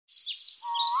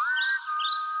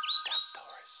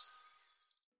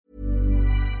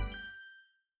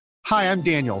Hi, I'm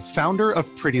Daniel, founder of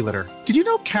Pretty Litter. Did you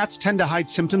know cats tend to hide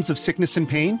symptoms of sickness and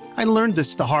pain? I learned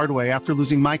this the hard way after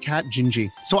losing my cat, Gingy.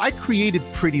 So I created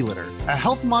Pretty Litter, a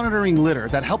health monitoring litter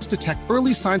that helps detect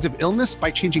early signs of illness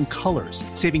by changing colors,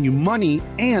 saving you money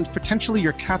and potentially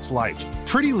your cat's life.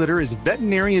 Pretty Litter is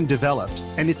veterinarian developed,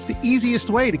 and it's the easiest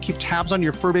way to keep tabs on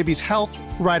your fur baby's health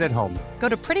right at home. Go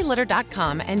to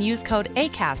prettylitter.com and use code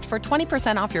ACAST for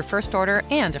 20% off your first order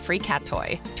and a free cat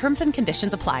toy. Terms and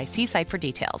conditions apply. See site for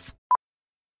details.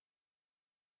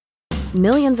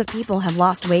 Millions of people have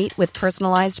lost weight with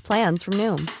personalized plans from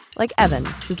Noom. Like Evan,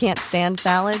 who can't stand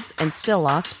salads and still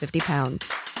lost 50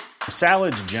 pounds.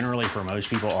 Salads generally for most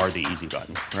people are the easy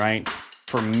button, right?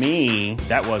 For me,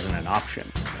 that wasn't an option.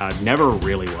 I never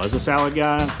really was a salad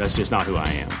guy. That's just not who I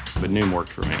am. But Noom worked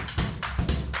for me.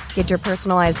 Get your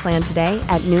personalized plan today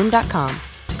at Noom.com.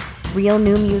 Real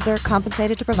Noom user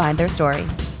compensated to provide their story.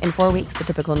 In 4 weeks, the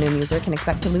typical Noom user can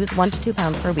expect to lose 1 to 2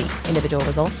 pounds per week. Individual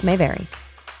results may vary.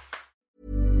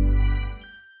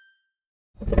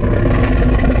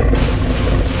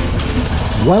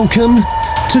 Welcome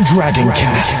to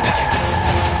Dragoncast,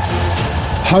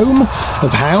 home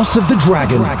of House of the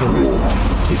Dragon.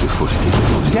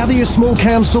 Gather your small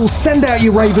council, send out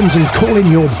your ravens and call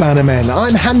in your bannermen.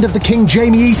 I'm Hand of the King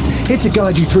Jamie East, here to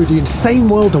guide you through the insane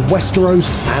world of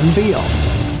Westeros and beyond.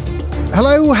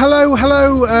 Hello,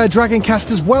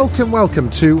 Dragoncasters. Welcome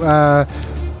to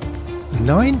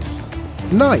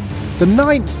the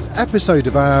ninth episode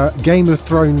of our Game of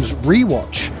Thrones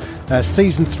rewatch.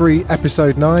 Season 3,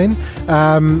 Episode 9,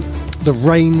 The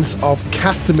Reigns of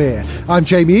Castamere. I'm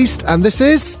Jamie East, and this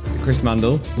is... Chris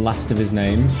Mandel, last of his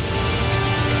name.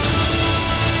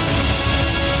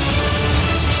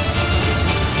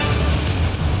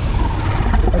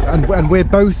 And we're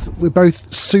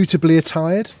both suitably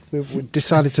attired. We've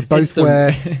decided to both wear...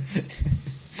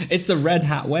 It's the Red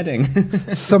Hat wedding.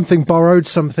 Something borrowed,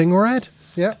 something red.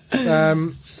 Yeah.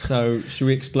 So, should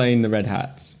we explain the Red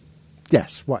Hats?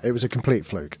 Yes, it was a complete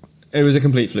fluke. It was a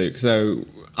complete fluke. So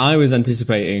I was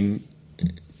anticipating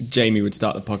Jamie would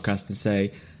start the podcast and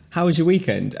say, how was your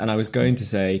weekend? And I was going to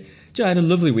say, I had a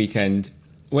lovely weekend,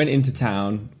 went into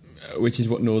town, which is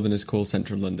what Northerners call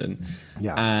central London,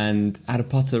 and had a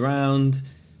potter around,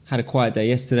 had a quiet day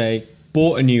yesterday,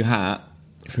 bought a new hat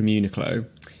from Uniqlo.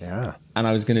 Yeah. And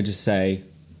I was going to just say,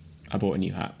 I bought a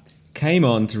new hat. Came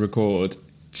on to record.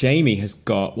 Jamie has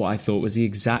got what I thought was the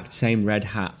exact same red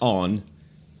hat on.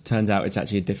 Turns out it's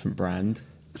actually a different brand.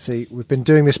 See, we've been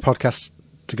doing this podcast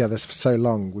together for so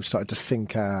long, we've started to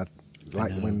sync our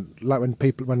when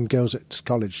girls at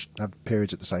college have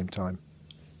periods at the same time.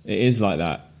 It is like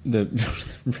that.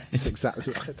 It's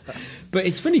exactly like that. But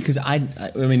it's funny because I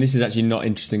mean, this is actually not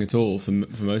interesting at all for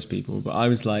most people. But I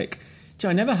was like,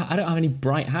 I don't have any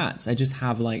bright hats. I just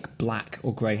have like black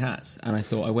or grey hats, and I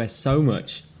thought I wear so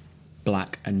much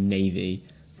black and navy,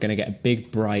 gonna get a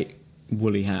big bright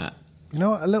woolly hat. You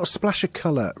know what? A little splash of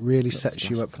colour really sets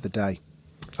you up for the day.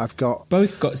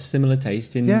 Both got similar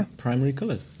taste in primary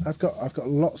colours. I've got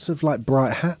lots of like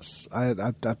bright hats. I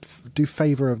do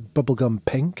favour of bubblegum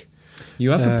pink.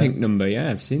 You have a pink number, yeah,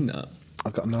 I've seen that.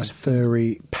 I've got a nice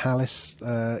furry palace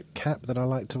cap that I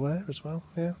like to wear as well.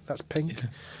 Yeah, that's pink. Yeah.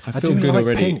 I feel good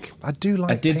already. Pink. I do like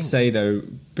pink. I did say though,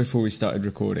 before we started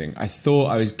recording, I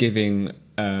thought I was giving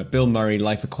Bill Murray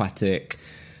Life Aquatic.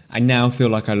 I now feel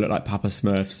like I look like Papa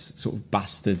Smurf's sort of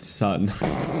bastard son.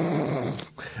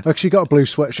 Actually, you got a blue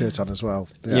sweatshirt on as well.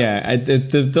 Yeah,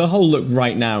 the whole look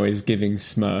right now is giving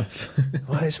Smurf.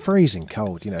 Well, it's freezing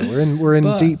cold. You know, we're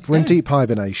in deep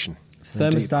hibernation.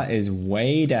 Thermostat is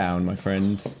way down, my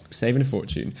friend. Saving a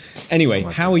fortune. Anyway,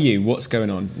 how are you? What's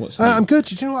going on? What's new? I'm good.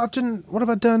 Do you know what I've done? What have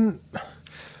I done?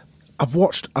 I've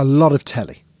watched a lot of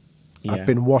telly. Yeah. I've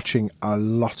been watching a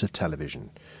lot of television.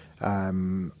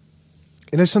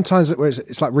 You know, sometimes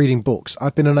it's like reading books.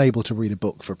 I've been unable to read a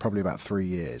book for probably about 3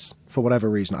 years, for whatever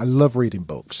reason. I love reading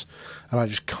books, and I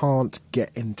just can't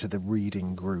get into the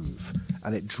reading groove,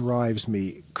 and it drives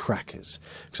me crackers.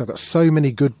 Because I've got so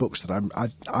many good books that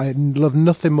I love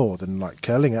nothing more than like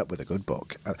curling up with a good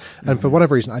book. And for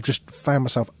whatever reason, I just found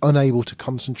myself unable to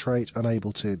concentrate,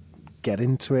 unable to get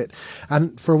into it.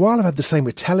 And for a while I've had the same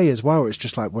with telly as well. It's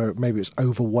just like where maybe it's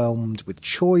overwhelmed with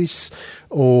choice,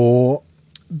 or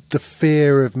the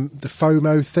fear of the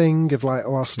FOMO thing of like,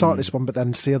 oh, I'll start this one, but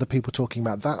then see other people talking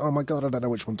about that. Oh my God, I don't know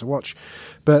which one to watch.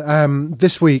 But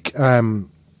this week,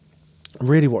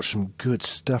 really watched some good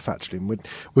stuff, actually. And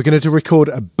we're going to record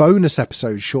a bonus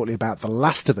episode shortly about The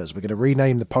Last of Us. We're going to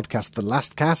rename the podcast The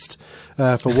Last Cast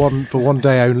for one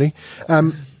day only.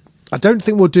 I don't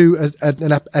think we'll do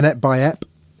an ep by ep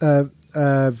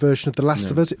version of The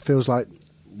Last of Us. It feels like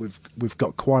we've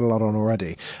got quite a lot on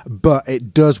already, but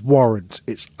it does warrant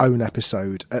its own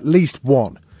episode, at least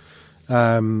one.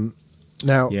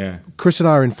 Now, Chris and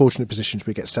I are in fortunate positions.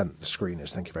 We get sent the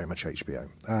screeners. Thank you very much, HBO.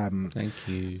 Thank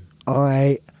you.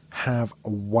 I have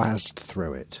wazzed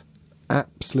through it.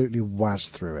 Absolutely wazzed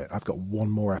through it. I've got one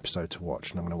more episode to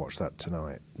watch, and I'm going to watch that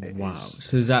tonight. Wow.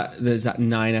 So there's that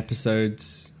 9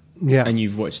 episodes? Yeah. And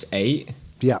you've watched 8?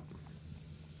 Yeah.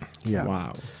 Yeah.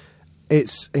 Wow.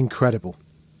 It's incredible.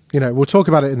 We'll talk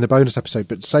about it in the bonus episode,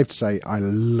 but it's safe to say I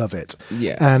love it.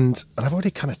 Yeah. And I've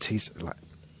already kind of teased it,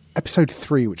 episode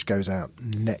 3, which goes out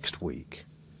next week,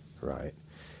 right,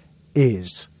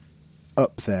 is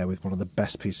up there with one of the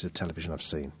best pieces of television I've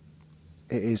seen.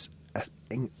 It is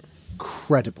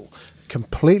incredible,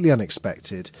 completely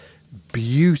unexpected,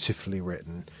 beautifully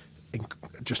written,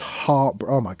 just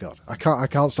oh my god, I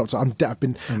can't stop.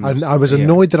 I was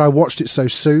annoyed that I watched it so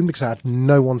soon because I had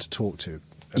no one to talk to.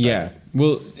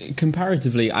 Well,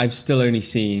 comparatively, I've still only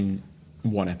seen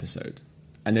 1 episode,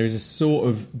 and there is a sort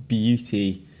of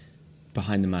beauty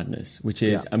behind the madness, which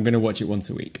is I'm going to watch it once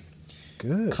a week.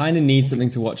 Good. Kind of need something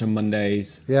to watch on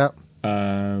Mondays. Yeah.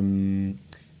 And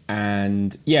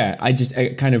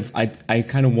I kind of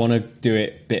want to do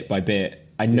it bit by bit.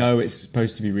 I know it's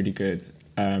supposed to be really good.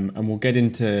 And we'll get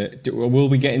into. Will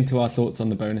we get into our thoughts on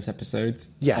the bonus episodes?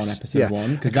 Yes. On episode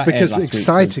 1 because aired last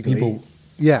excitingly, week.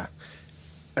 So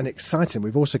and exciting.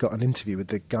 We've also got an interview with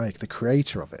the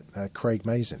creator of it, Craig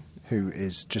Mazin, who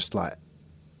is just like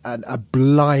a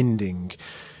blindingly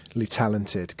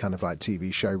talented kind of like TV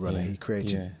showrunner. He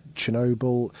created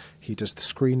Chernobyl. He does the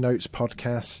Screen Notes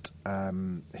podcast.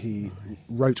 He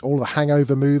wrote all the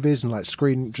Hangover movies and is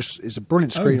a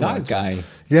brilliant screenwriter. That guy.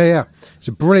 Yeah. He's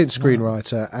a brilliant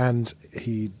screenwriter, and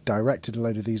he directed a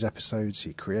load of these episodes.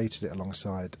 He created it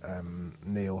alongside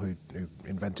Neil, who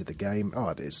invented the game.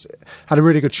 Had a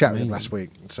really good chat with him last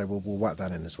week, so we'll whack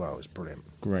that in as well. It's brilliant.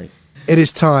 Great. It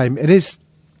is time. It is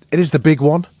the big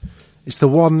one. It's the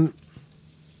one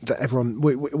that everyone...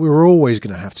 We were always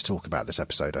going to have to talk about this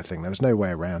episode, I think. There was no way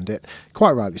around it.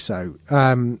 Quite rightly so.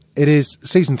 It is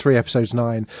Season 3, Episode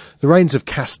 9, The Reigns of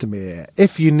Castamere.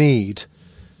 If you need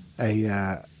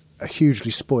a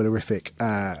hugely spoilerific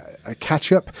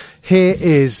catch-up, here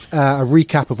is a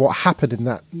recap of what happened in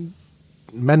that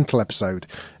mental episode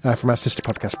from our sister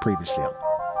podcast previously on.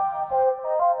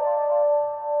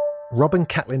 Robb and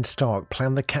Catelyn Stark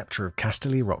plan the capture of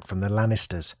Casterly Rock from the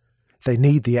Lannisters. They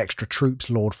need the extra troops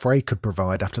Lord Frey could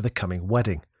provide after the coming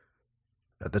wedding.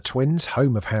 At the Twins,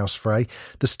 home of House Frey,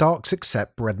 the Starks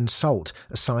accept bread and salt,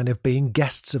 a sign of being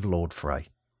guests of Lord Frey.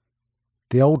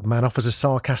 The old man offers a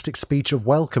sarcastic speech of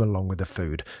welcome along with the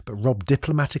food, but Robb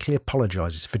diplomatically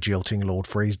apologises for jilting Lord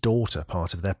Frey's daughter,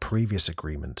 part of their previous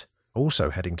agreement.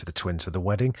 Also heading to the Twins for the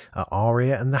wedding are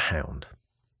Arya and the Hound.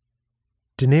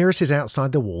 Daenerys is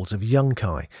outside the walls of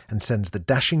Yunkai and sends the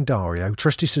dashing Daario,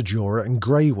 trusty Ser Jorah and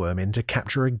Grey Worm in to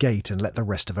capture a gate and let the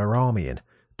rest of her army in.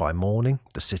 By morning,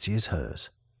 the city is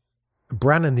hers.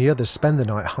 Bran and the others spend the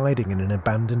night hiding in an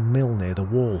abandoned mill near the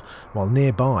wall, while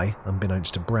nearby,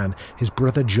 unbeknownst to Bran, his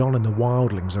brother Jon and the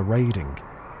wildlings are raiding.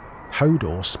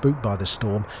 Hodor, spooked by the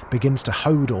storm, begins to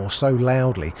Hodor so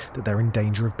loudly that they're in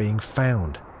danger of being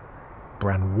found.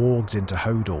 Bran wargs into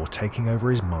Hodor, taking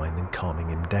over his mind and calming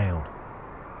him down.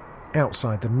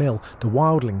 Outside the mill, the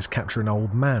wildlings capture an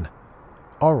old man.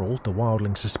 Orrell, the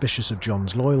wildling suspicious of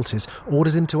Jon's loyalties,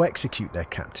 orders him to execute their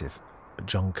captive, but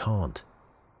Jon can't.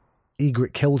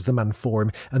 Ygritte kills the man for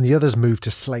him, and the others move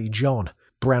to slay Jon.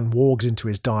 Bran wargs into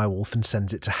his direwolf and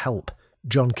sends it to help.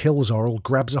 Jon kills Orrell,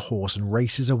 grabs a horse and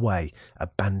races away,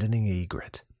 abandoning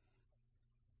Ygritte.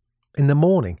 In the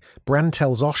morning, Bran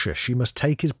tells Osha she must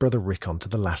take his brother Rickon to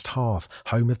the last hearth,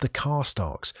 home of the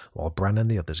Karstarks, while Bran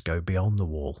and the others go beyond the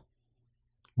wall.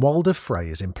 Walder Frey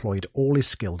has employed all his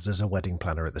skills as a wedding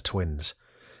planner at the Twins.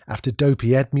 After dopey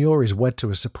Edmure is wed to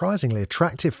a surprisingly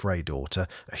attractive Frey daughter,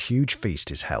 a huge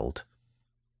feast is held.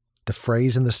 The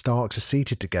Freys and the Starks are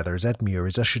seated together as Edmure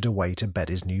is ushered away to bed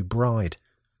his new bride.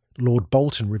 Lord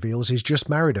Bolton reveals he's just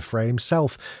married a Frey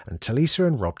himself, and Talisa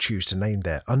and Robb choose to name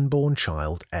their unborn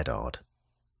child Eddard.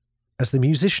 As the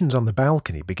musicians on the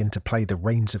balcony begin to play The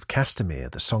Reigns of Castamere,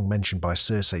 the song mentioned by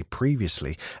Cersei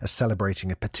previously as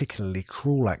celebrating a particularly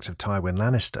cruel act of Tywin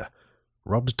Lannister,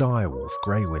 Robb's direwolf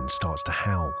Greywind starts to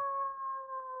howl.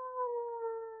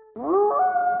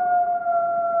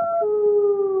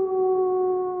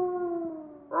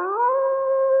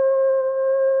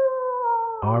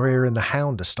 Arya and the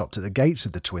Hound are stopped at the gates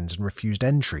of the Twins and refused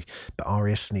entry, but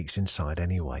Arya sneaks inside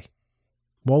anyway.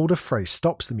 Walder Frey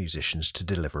stops the musicians to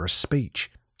deliver a speech.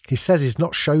 He says he's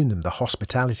not shown them the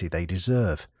hospitality they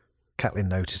deserve. Catelyn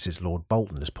notices Lord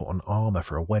Bolton has put on armour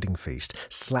for a wedding feast,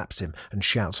 slaps him and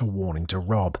shouts a warning to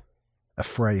Robb.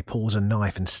 Frey pulls a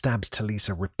knife and stabs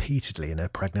Talisa repeatedly in her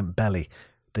pregnant belly.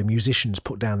 The musicians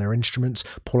put down their instruments,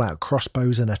 pull out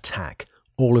crossbows and attack.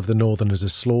 All of the Northerners are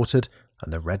slaughtered,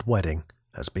 and the Red Wedding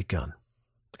has begun.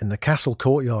 In the castle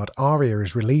courtyard, Arya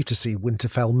is relieved to see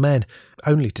Winterfell men,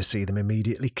 only to see them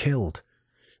immediately killed.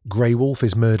 Grey Wolf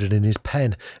is murdered in his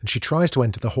pen, and she tries to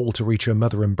enter the hall to reach her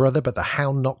mother and brother, but the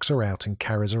Hound knocks her out and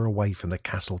carries her away from the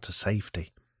castle to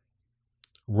safety.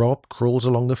 Robb crawls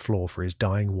along the floor for his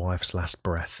dying wife's last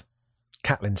breath.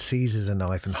 Catelyn seizes a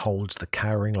knife and holds the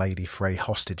cowering Lady Frey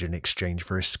hostage in exchange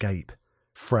for escape.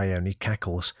 Frey only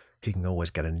cackles. He can always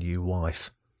get a new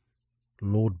wife.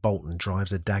 Lord Bolton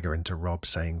drives a dagger into Robb,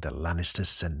 saying the Lannisters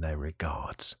send their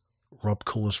regards. Robb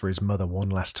calls for his mother one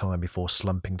last time before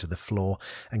slumping to the floor,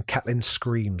 and Catelyn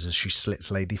screams as she slits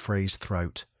Lady Frey's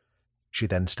throat. She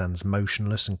then stands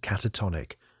motionless and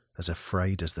catatonic as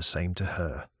Frey does the same to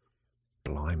her.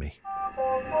 Blimey.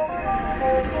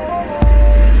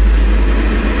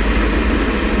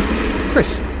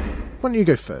 Chris, why don't you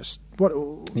go first? What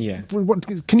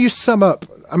can you sum up?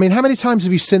 I mean, how many times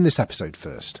have you seen this episode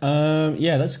first?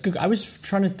 Yeah, that's good. I was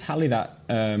trying to tally that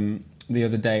the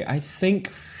other day. I think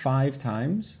 5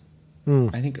 times.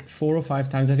 I think 4 or 5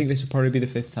 times. I think this would probably be the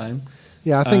 5th time.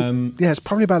 Yeah, I think it's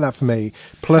probably about that for me.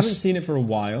 Plus, I haven't seen it for a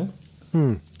while.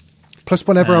 Plus,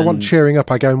 whenever I want cheering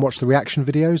up, I go and watch the reaction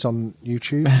videos on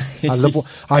YouTube.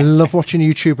 I love watching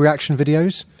YouTube reaction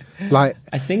videos. Like,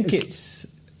 I think it's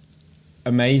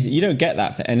amazing. You don't get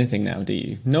that for anything now, do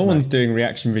you? No one's doing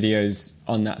reaction videos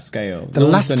on that scale. The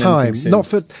last time, not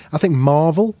for, I think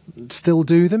Marvel still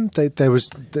do them. There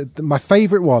was my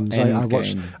favourite ones. I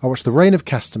watched the Reigns of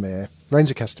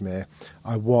Castamere.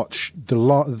 I watched the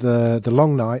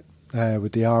Long Night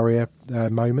with the Arya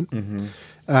moment,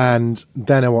 and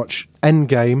then I watched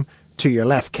Endgame, To Your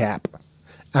Left, Cap.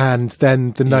 And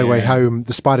then the No Way Home,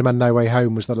 the Spider-Man No Way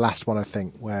Home was the last one, I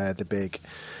think, where the big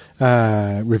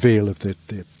reveal of the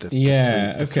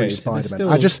three Spider-Man.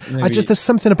 I just there's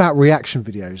something about reaction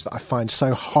videos that I find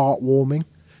so heartwarming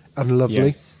and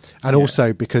lovely, and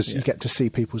also because you get to see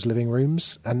people's living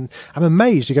rooms. And I'm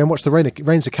amazed. You go and watch the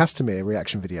Reigns of Castamere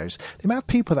reaction videos. The amount of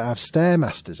people that have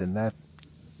Stairmasters in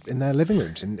their living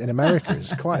rooms in America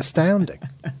is quite astounding.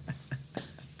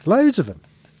 Loads of them.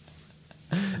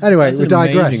 Anyway, that's we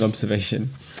digress. Amazing observation.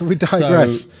 We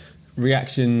digress. So,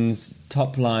 reactions,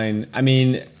 top line. I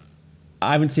mean,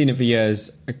 I haven't seen it for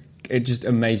years. It's just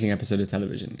amazing episode of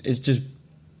television. It's just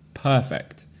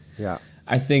perfect. Yeah.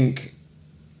 I think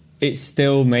it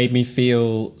still made me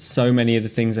feel so many of the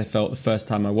things I felt the first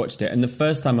time I watched it. And the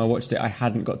first time I watched it, I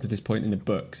hadn't got to this point in the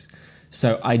books.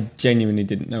 So I genuinely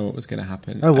didn't know what was going to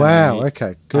happen. Oh, wow.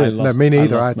 Okay, good. No, me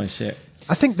neither. I lost my shit.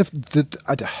 I think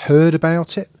I'd heard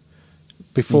about it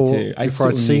before I'd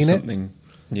seen it.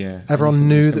 Yeah, everyone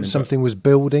knew that something was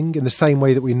building in the same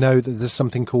way that we know that there's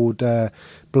something called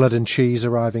Blood and Cheese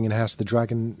arriving in House of the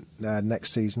Dragon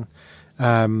next season.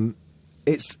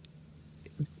 It's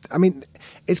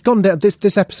gone down.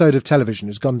 This episode of television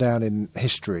has gone down in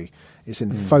history. It's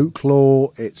in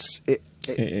folklore.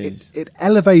 It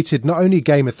elevated not only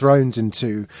Game of Thrones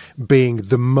into being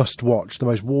the must-watch, the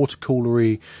most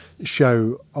water-coolery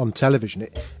show on television.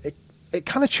 It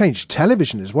kind of changed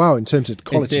television as well in terms of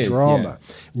quality drama,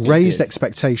 raised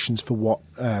expectations for what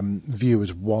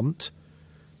viewers want.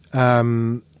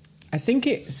 I think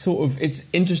it's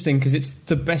interesting because it's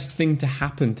the best thing to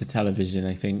happen to television,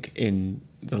 I think, in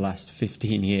the last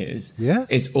 15 years. Yeah.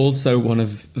 It's also one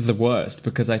of the worst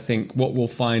because I think what we'll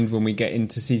find when we get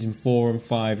into season 4 and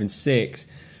 5 and 6,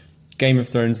 Game of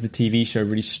Thrones, the TV show,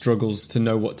 really struggles to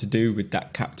know what to do with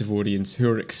that captive audience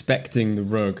who are expecting the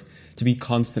rug to be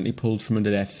constantly pulled from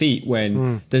under their feet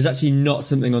when there's actually not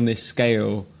something on this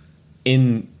scale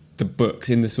in the books,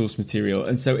 in the source material.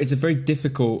 And so it's a very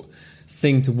difficult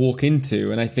thing to walk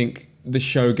into. And I think the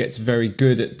show gets very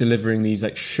good at delivering these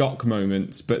like shock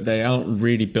moments, but they aren't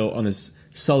really built on as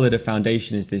solid a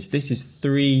foundation as this. This is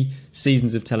 3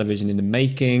 seasons of television in the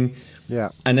making. Yeah.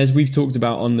 And as we've talked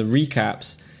about on the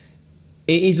recaps,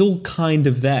 it is all kind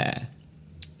of there.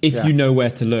 If you know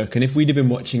where to look. And if we'd have been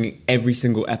watching every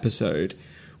single episode,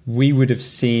 we would have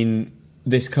seen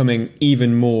this coming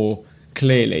even more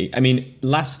clearly. I mean,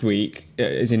 last week,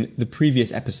 as in the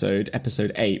previous episode,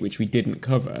 episode 8, which we didn't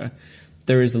cover,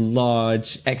 there is a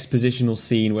large expositional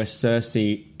scene where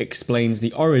Cersei explains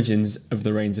the origins of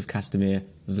the Reigns of Castamere,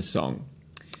 the song.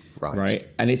 Right?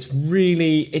 And it's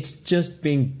just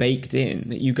being baked in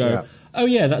that you go, oh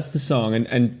yeah, that's the song.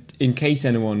 And in case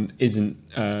anyone isn't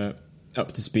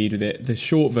up to speed with it, the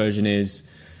short version is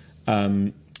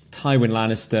Tyrion Tywin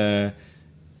Lannister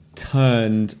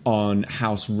turned on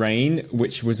House Rain,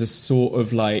 which was a sort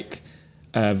of like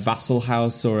a vassal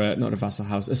house, or not a vassal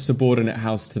house, a subordinate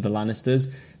house to the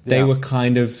Lannisters. They were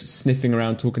kind of sniffing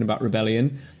around talking about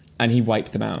rebellion, and he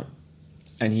wiped them out.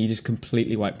 And he just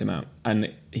completely wiped them out.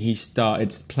 And he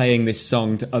started playing this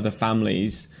song to other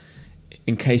families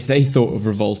in case they thought of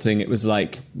revolting. It was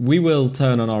like, we will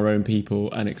turn on our own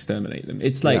people and exterminate them.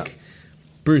 It's like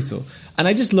brutal. And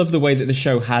I just love the way that the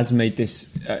show has made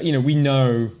this, we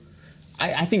know,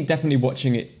 I think definitely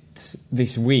watching it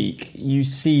this week, you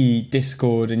see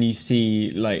discord and you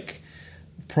see like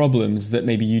problems that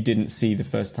maybe you didn't see the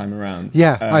first time around.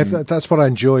 Yeah, that's what I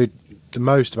enjoyed the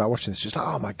most about watching this. Just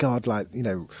oh my god, like,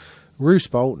 Roose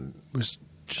Bolton was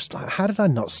just like, how did I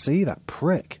not see that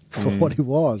prick for what he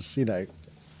was?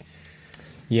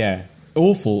 Yeah,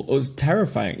 awful. It was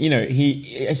terrifying.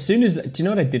 He as soon as, do you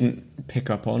know what I didn't pick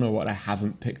up on, or what I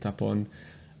haven't picked up on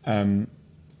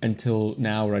until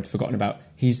now, or I'd forgotten about?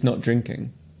 He's not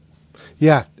drinking.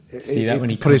 Yeah. See that when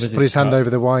he put his hand over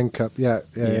the wine cup, yeah.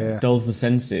 Dulls the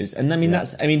senses, and I mean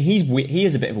he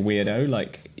is a bit of a weirdo.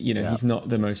 Like he's not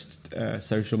the most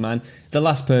social man. The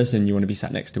last person you want to be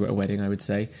sat next to at a wedding, I would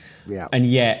say. Yeah. And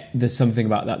yet there's something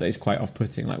about that is quite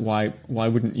off-putting. Like why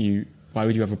would you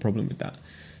have a problem with that?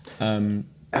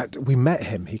 We met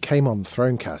him. He came on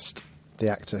Thronecast. The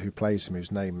actor who plays him,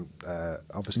 whose name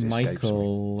obviously escapes me.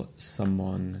 Michael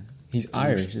someone. He's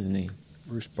Irish, isn't he?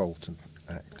 Roose Bolton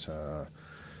actor.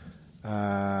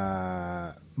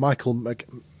 Michael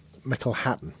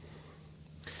McElhatton,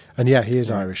 and he is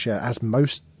Irish. Yeah, as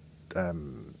most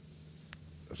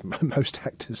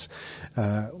actors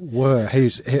were.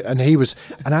 He was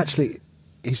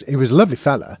a lovely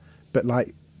fella, but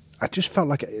like I just felt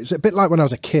like it was a bit like when I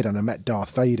was a kid and I met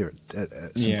Darth Vader at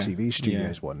some TV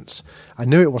studios once. I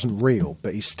knew it wasn't real,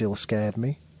 but he still scared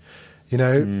me.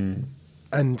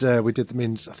 And we did.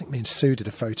 I think me and Sue did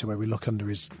a photo where we looked under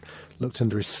his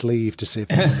sleeve to see if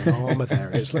there was any armour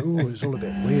there. It's like, it was all a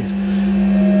bit weird.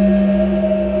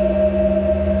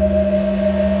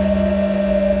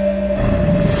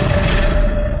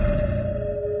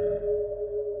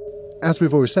 As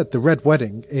we've always said, the Red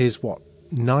Wedding is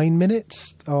 9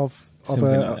 minutes of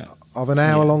an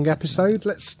hour-long episode.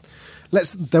 Let's.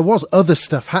 There was other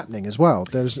stuff happening as well.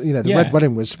 There's the Red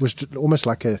Wedding was almost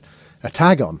like a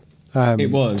tag on.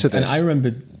 It was, and I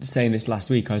remember saying this last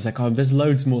week. I was like, there's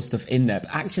loads more stuff in there.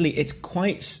 But actually, it's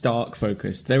quite Stark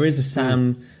focused. There is a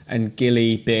Sam and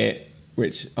Gilly bit,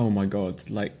 which, oh my God,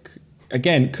 like,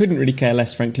 again, couldn't really care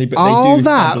less, frankly, but they do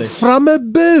establish... that from a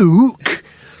book?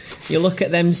 You look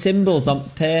at them symbols on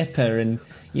paper and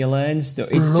you learn stuff.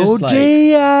 It's Bloody just like...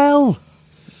 hell!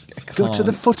 Go to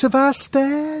the foot of our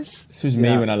stairs. This was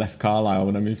me when I left Carlisle,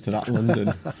 when I moved to that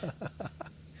London.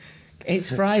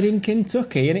 It's fried in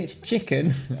Kentucky and it's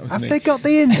chicken. Have they got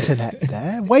the internet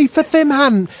there? Wafer thin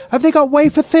ham. Have they got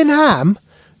wafer thin ham?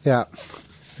 Yeah.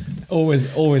 Always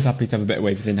happy to have a bit of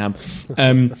wafer thin ham.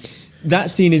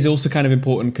 That scene is also kind of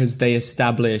important because they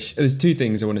establish... There's two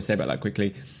things I want to say about that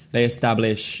quickly. They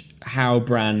establish how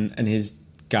Bran and his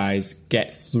guys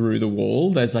get through the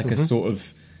wall. There's like a sort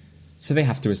of... So they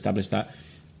have to establish that.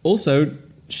 Also,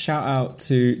 shout out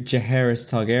to Jaehaerys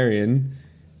Targaryen...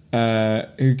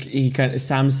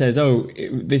 Sam says,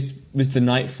 this was the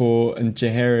Nightfall and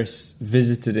Jaehaerys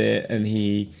visited it and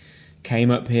he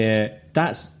came up here.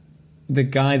 That's the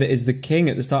guy that is the king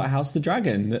at the start of House of the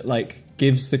Dragon that like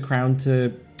gives the crown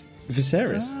to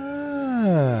Viserys.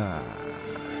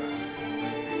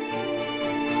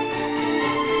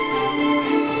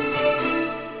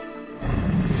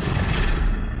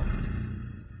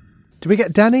 Did we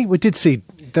get Dany? We did see...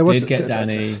 Did get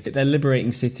Dany. They're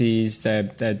liberating cities.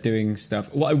 They're doing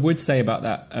stuff. What I would say about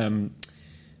that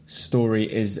story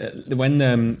is when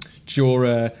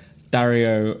Jorah,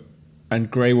 Dario,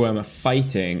 and Grey Worm are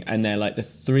fighting, and they're like the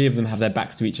three of them have their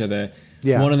backs to each other.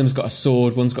 Yeah. One of them's got a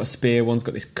sword, one's got a spear, one's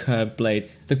got this curved blade.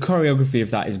 The choreography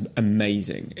of that is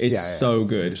amazing. It's so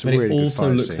good, but really it also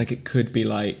looks like it could be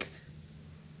like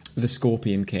the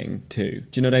Scorpion King too.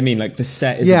 Do you know what I mean? Like the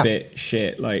set is a bit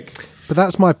shit. Like. But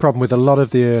that's my problem with a lot of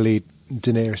the early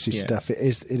Daenerys stuff. It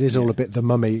is all a bit the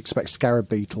Mummy. You expect scarab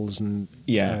beetles and...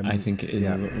 I think it is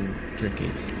a little tricky.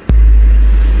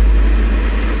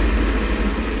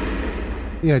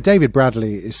 David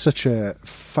Bradley is such a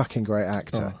fucking great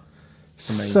actor.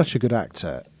 Such a good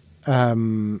actor.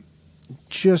 It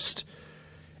just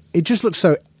looks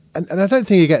so... And I don't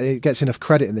think he gets enough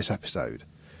credit in this episode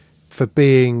for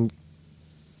being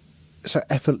so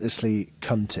effortlessly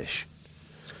cuntish.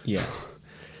 Yeah.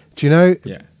 Do you know?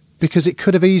 Yeah. Because it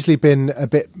could have easily been a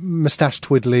bit moustache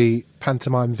twiddly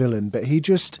pantomime villain, but he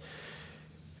just...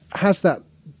 has that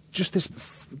just this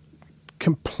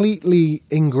completely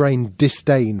ingrained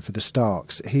disdain for the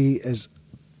Starks. He is.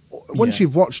 Once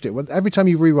you've watched it, every time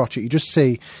you rewatch it, you just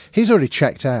see he's already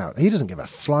checked out. He doesn't give a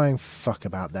flying fuck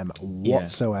about them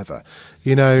whatsoever.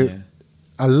 You know,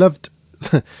 I loved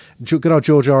good old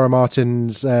George R. R.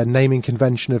 Martin's naming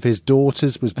convention of his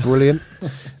daughters was brilliant.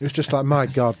 It was just like, my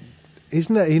God, he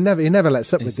never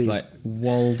lets up with these. Like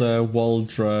Walder,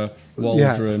 Waldra,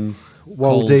 Waldron,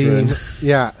 Waldine,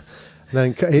 yeah.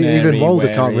 Then even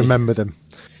Walder can't remember them.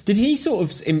 Did he sort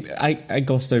of? I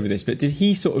glossed over this, but did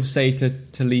he sort of say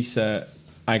to Lisa,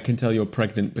 "I can tell you're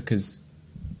pregnant because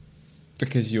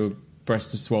your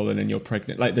breasts are swollen and you're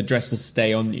pregnant. Like the dress will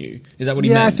stay on you." Is that what he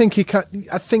meant?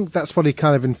 I think that's what he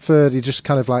kind of inferred. He just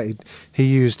kind of like he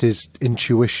used his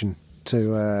intuition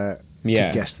to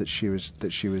guess that she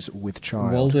was with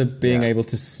child. Walder being able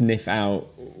to sniff out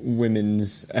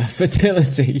women's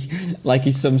fertility like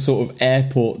he's some sort of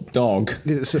airport dog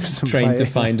trained to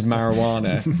find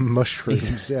marijuana.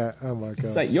 Mushrooms, yeah. Oh my God.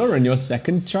 It's like, you're in your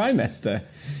second trimester.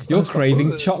 You're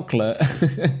craving chocolate.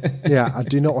 Yeah, I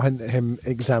do not want him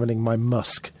examining my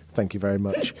musk. Thank you very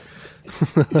much.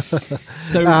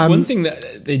 So one thing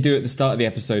that they do at the start of the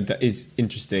episode that is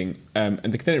interesting, and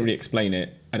they don't really explain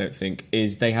it, I don't think,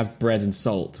 is they have bread and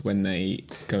salt when they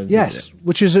go and visit. Yes,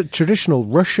 which is a traditional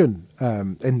Russian.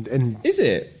 Is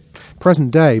it?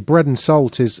 Present day, bread and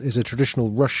salt is a traditional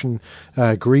Russian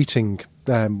greeting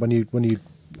when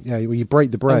you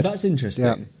break the bread. Oh, that's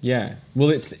interesting. Yeah.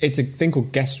 Well, it's a thing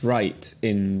called guest right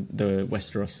in the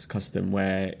Westeros custom,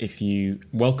 where if you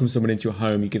welcome someone into your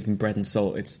home, you give them bread and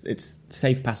salt. It's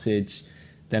safe passage.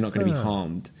 They're not going to be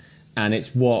harmed, and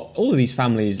it's what all of these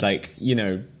families, like, you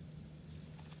know,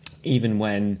 even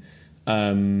when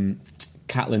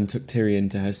Catelyn took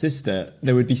Tyrion to her sister,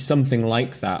 there would be something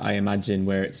like that, I imagine,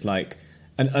 where it's like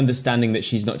an understanding that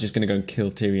she's not just going to go and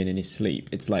kill Tyrion in his sleep.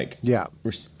 It's like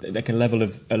like a level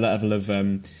of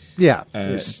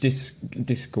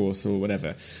discourse or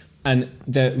whatever. And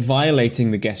the violating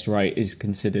the guest right is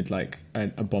considered like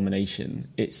an abomination.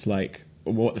 It's like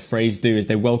what the Freys do is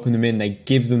they welcome them in, they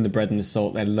give them the bread and the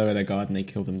salt, they lower their guard and they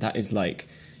kill them. That is like,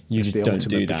 you just don't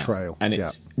do that. Betrayal. And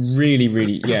it's really,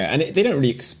 really, and they don't really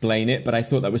explain it, but I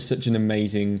thought that was such an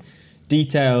amazing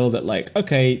detail that, like,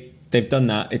 okay, they've done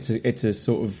that. It's a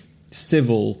sort of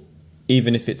civil,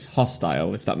 even if it's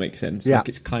hostile, if that makes sense. Like,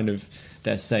 it's kind of,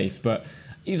 they're safe. But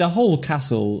the whole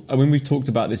castle, I mean, we've talked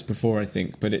about this before, I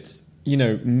think, but it's, you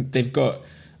know, they've got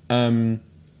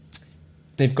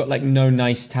like no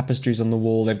nice tapestries on the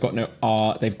wall. They've got no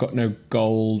art. They've got no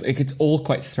gold. It's all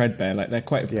quite threadbare. Like, they're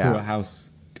quite a poor house.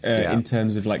 In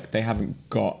terms of, like, they haven't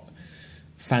got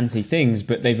fancy things,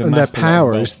 but they've amassed their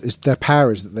power is their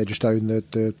power is that they just own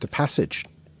the passage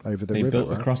over the river. They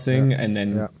built a crossing and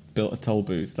then built a toll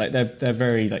booth. Like, they're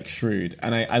very, like, shrewd,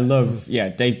 and I love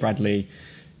Dave Bradley.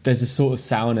 There's a sort of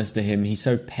sourness to him. He's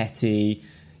so petty.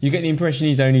 You get the impression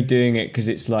he's only doing it because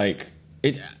it's like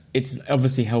it's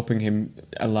obviously helping him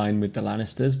align with the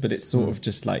Lannisters, but it's sort of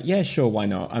just like, yeah, sure, why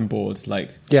not? I'm bored.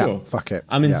 Like, sure, fuck it.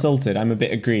 I'm insulted. I'm a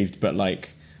bit aggrieved, but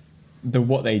like,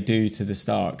 what they do to the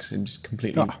Starks and just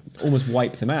completely almost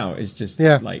wipe them out is just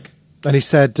like. And he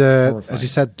said, as he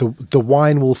said, the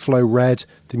wine will flow red,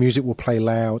 the music will play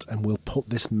loud, and we'll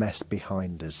put this mess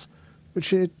behind us.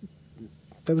 Which there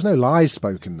was no lies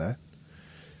spoken there.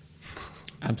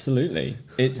 Absolutely,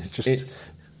 it's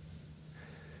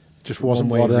just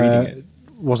wasn't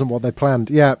what they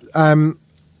planned. Yeah.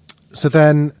 So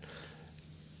then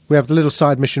we have the little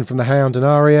side mission from the Hound and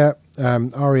Arya.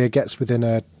 Arya gets within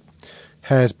a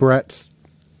hair's breadth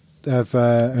of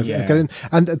getting,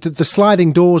 and the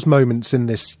sliding doors moments in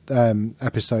this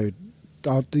episode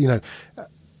are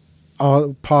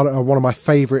one of my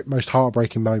favourite, most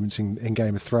heartbreaking moments in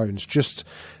Game of Thrones. Just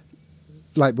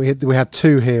like we had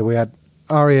two here. We had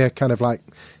Arya kind of like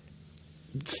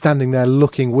standing there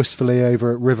looking wistfully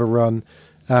over at River Run,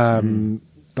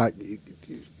 like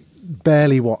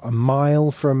barely a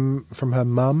mile from her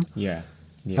mum.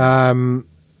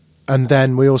 And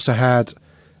then we also had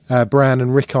Bran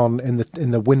and Rickon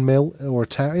in the windmill or a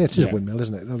tower. Yeah, it is a windmill,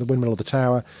 isn't it? The windmill or the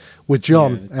tower with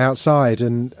Jon outside,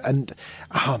 and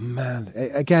oh man,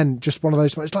 again, just one of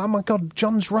those. It's like, oh my God,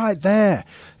 Jon's right there.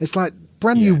 It's like,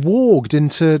 Bran, you walked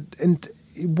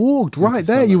walked right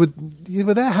there. You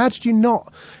were there. How did you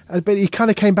not? But he kind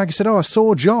of came back and said, "Oh, I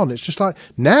saw Jon." It's just like,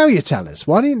 now you tell us.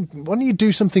 Why don't you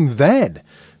do something then?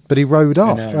 But he rode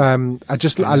off. I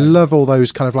love all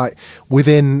those kind of like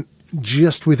within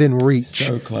just within reach,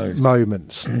 so close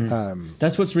moments.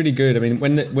 That's what's really good. I mean,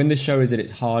 when the show is at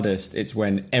its hardest, it's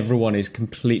when everyone is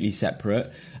completely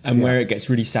separate, and where it gets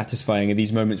really satisfying are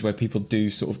these moments where people do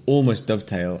sort of almost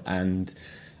dovetail. And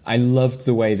I loved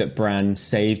the way that Bran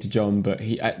saved Jon, but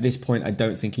he, at this point, I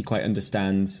don't think he quite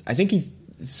understands. I think he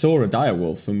saw a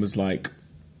direwolf and was like,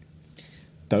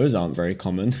 those aren't very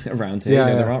common around here.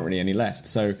 There aren't really any left.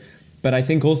 So, but I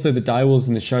think also the direwolves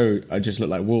in the show just look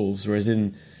like wolves, whereas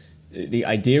in the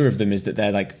idea of them is that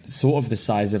they're like sort of the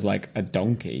size of like a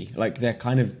donkey. Like they're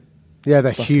kind of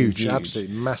they're huge,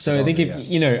 absolutely massive. So I think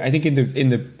I think in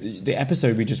the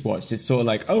episode we just watched, it's sort of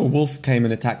like, oh, a wolf came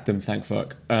and attacked them, thank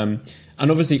fuck. And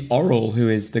obviously Oral, who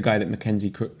is the guy that Mackenzie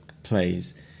Crook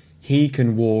plays, he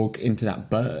can walk into that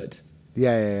bird.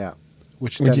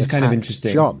 Which is kind of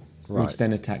interesting. Jon, right. Which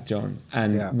then attacked Jon.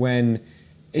 And when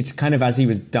it's kind of as he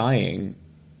was dying,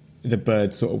 the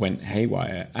bird sort of went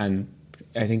haywire. And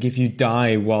I think if you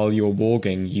die while you're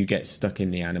walking, you get stuck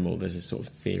in the animal. There's a sort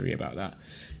of theory about that.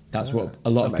 That's what a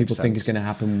lot of people think is going to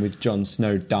happen with Jon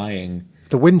Snow dying.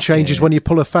 The wind changes when you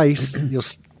pull a face.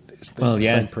 It's the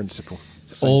same principle.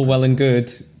 It's all well and good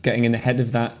getting in the head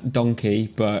of that donkey,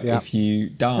 but if you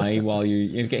die while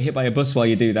you get hit by a bus while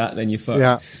you do that, then you're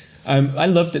fucked. I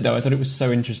loved it though. I thought it was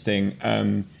so interesting.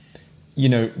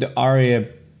 The Arya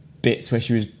bits where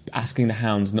she was asking the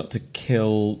hounds not to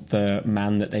kill the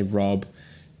man that they rob.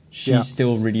 She's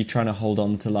still really trying to hold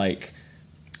on to like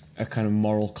a kind of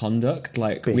moral conduct.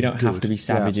 Like we don't have to be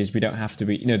savages. We don't have to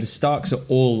be. The Starks are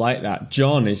all like that.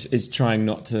 Jon is trying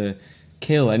not to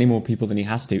kill any more people than he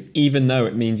has to, even though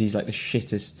it means he's like the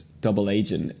shittest double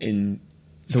agent in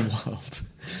the world.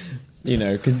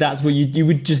 Because that's what you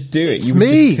would just do it. You would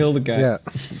just kill the guy.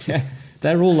 Yeah.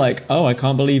 They're all like, oh, I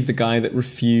can't believe the guy that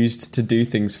refused to do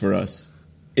things for us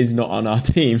is not on our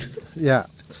team. Yeah.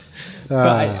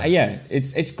 But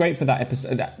it's great for that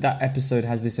episode. That episode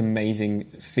has this amazing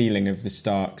feeling of the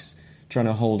Starks trying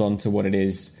to hold on to what it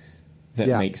is that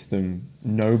makes them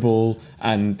noble,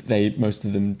 and most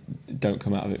of them don't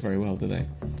come out of it very well, do they?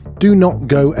 Do not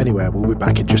go anywhere. We'll be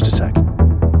back in just a sec.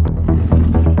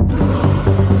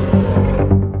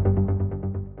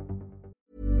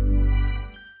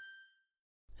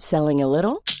 Selling a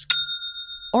little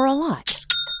or a lot?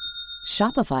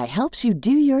 Shopify helps you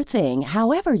do your thing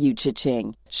however you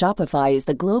cha-ching. Shopify is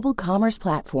the global commerce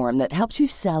platform that helps you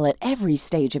sell at every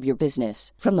stage of your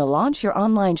business. From the launch your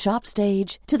online shop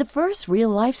stage to the first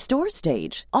real-life store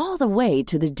stage, all the way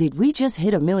to the did we just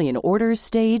hit a million orders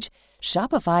stage.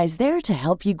 Shopify is there to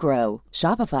help you grow.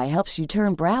 Shopify helps you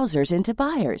turn browsers into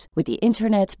buyers with the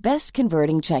internet's best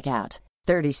converting checkout.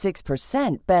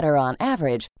 36% better on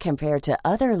average compared to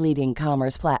other leading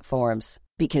commerce platforms.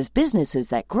 Because businesses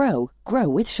that grow, grow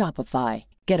with Shopify.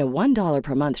 Get a $1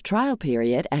 per month trial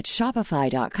period at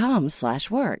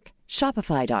shopify.com/work.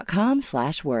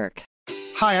 Shopify.com/work.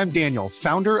 Hi, I'm Daniel,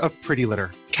 founder of Pretty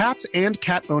Litter. Cats and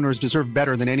cat owners deserve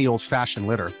better than any old-fashioned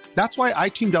litter. That's why I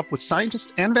teamed up with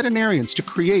scientists and veterinarians to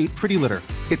create Pretty Litter.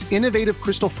 Its innovative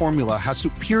crystal formula has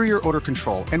superior odor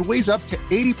control and weighs up to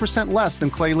 80% less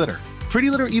than clay litter. Pretty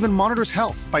Litter even monitors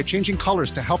health by changing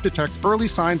colors to help detect early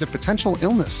signs of potential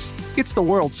illness. It's the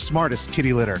world's smartest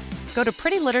kitty litter. Go to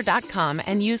prettylitter.com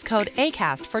and use code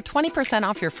ACAST for 20%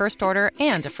 off your first order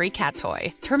and a free cat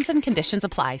toy. Terms and conditions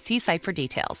apply. See site for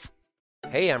details.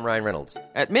 Hey, I'm Ryan Reynolds.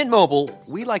 At Mint Mobile,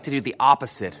 we like to do the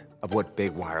opposite of what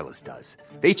Big Wireless does.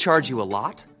 They charge you a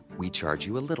lot. We charge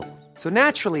you a little. So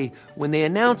naturally, when they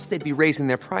announced they'd be raising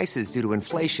their prices due to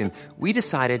inflation, we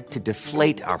decided to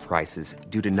deflate our prices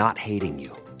due to not hating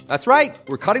you. That's right.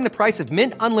 We're cutting the price of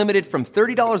Mint Unlimited from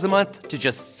 $30 a month to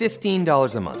just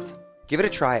 $15 a month. Give it a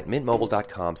try at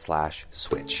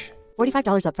mintmobile.com/switch.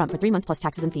 $45 up front for 3 months plus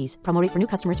taxes and fees. Promo rate for new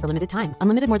customers for limited time.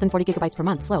 Unlimited more than 40 gigabytes per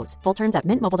month. Slows full terms at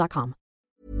mintmobile.com.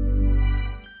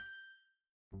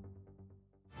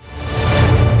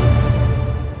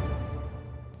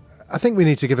 I think we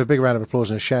need to give a big round of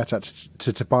applause and a shout out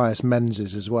to Tobias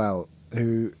Menzies as well,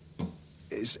 who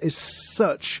is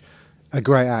such a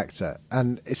great actor,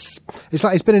 and it's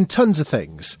like he's been in tons of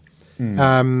things,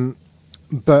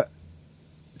 but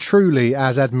truly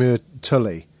as Edmure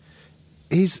Tully,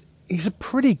 he's a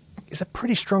pretty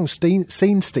strong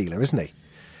scene stealer, isn't he?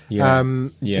 Yeah,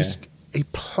 he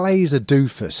plays a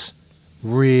doofus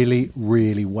really,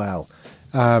 really well.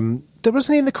 There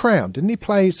wasn't he in The Crown? Didn't he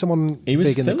play someone? He was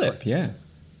big in Philip,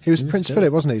 He was Prince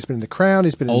Philip, wasn't he? He's been in The Crown.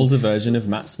 He's been older version of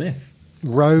Matt Smith.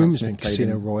 Rome. He's been in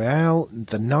Casino Royale.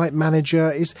 The Night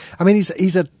Manager. He's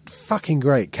a fucking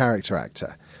great character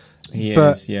actor. He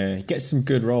is. Yeah, he gets some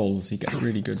good roles. He gets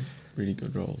really good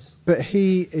roles. But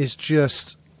he is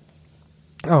just,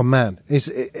 oh man,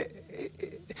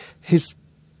 his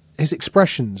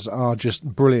expressions are just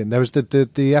brilliant. There was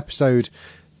the episode.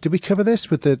 Did we cover this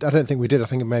with the? I don't think we did. I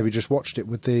think I maybe just watched it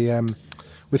with the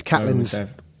with Catelyn's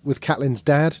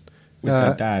dad. With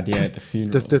their dad, yeah, at the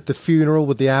funeral. The funeral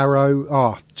with the arrow.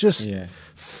 Oh, just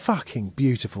fucking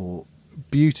beautifully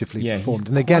performed.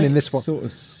 And again, in this one, sort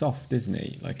of soft, isn't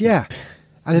he? Like, yeah.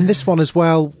 And in this one as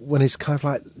well, when he's kind of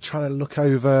like trying to look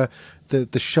over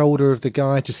the shoulder of the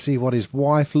guy to see what his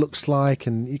wife looks like,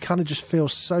 and you kind of just feel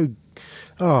so.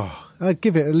 Oh, I'd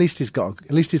give it. At least he's got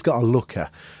a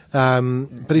looker,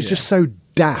 but he's just so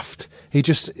daft.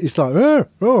 He's like, oh,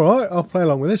 all right, I'll play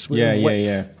along with this.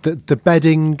 Yeah. The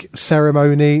bedding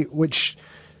ceremony, which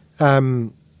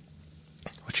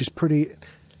is pretty.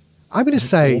 I'm going to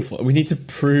say awful. We need to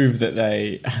prove that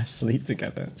they sleep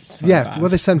together. So bad. Well,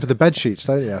 they send for the bed sheets,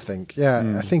 don't they? I think,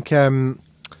 I think,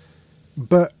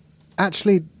 but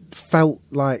actually felt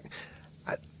like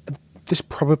this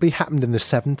probably happened in the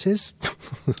 70s.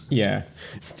 Yeah.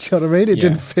 Do you know what I mean? It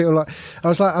didn't feel like... I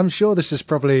was like, I'm sure this is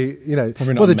probably,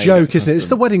 Probably the joke, isn't it? It's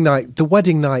the wedding night. The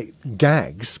wedding night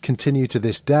gags continue to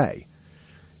this day,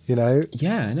 Yeah,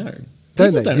 I know.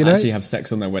 People don't actually have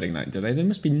sex on their wedding night, do they? They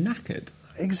must be knackered.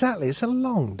 Exactly. It's a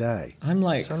long day. I'm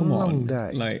like, come on. Long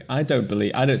day. Like, I don't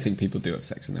think people do have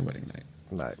sex on their wedding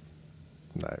night.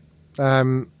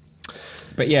 No.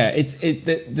 But yeah,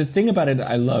 the thing about it that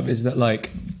I love is that,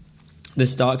 like, the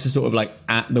Starks are sort of like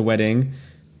at the wedding,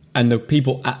 and the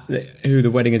people who the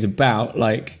wedding is about,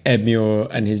 like Edmure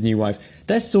and his new wife,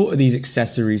 they're sort of these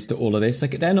accessories to all of this.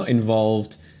 Like, they're not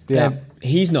involved. Yeah.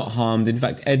 He's not harmed. In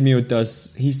fact,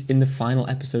 Edmure he's in the final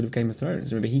episode of Game of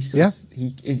Thrones. Remember, he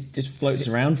just floats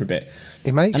around for a bit.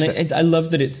 He makes it. I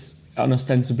love that it's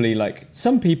unostensibly, like,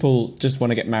 some people just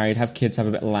want to get married, have kids, have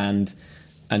a bit of land,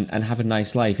 and have a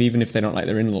nice life, even if they don't like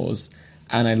their in-laws.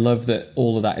 And I love that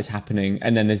all of that is happening.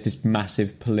 And then there's this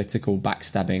massive political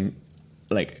backstabbing,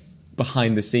 like,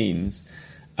 behind the scenes.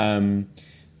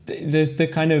 The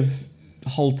kind of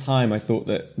whole time I thought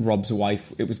that Rob's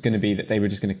wife, it was going to be that they were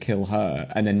just going to kill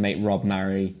her and then make Rob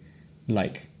marry,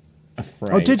 like, a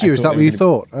Frey. Oh, did you? Is that what you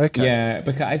thought? Okay. Yeah,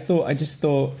 because I just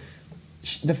thought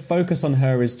the focus on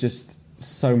her is just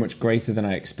so much greater than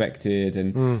I expected.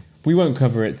 And we won't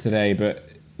cover it today, but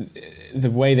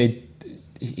the way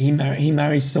he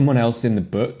marries someone else in the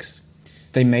books.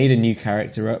 They made a new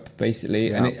character up, basically.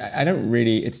 Yeah. And I don't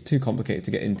really... It's too complicated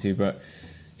to get into, but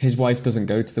his wife doesn't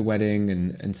go to the wedding,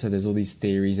 and so there's all these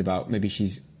theories about maybe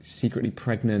she's secretly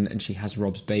pregnant and she has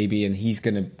Rob's baby and he's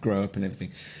going to grow up and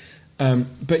everything.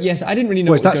 But yes, I didn't really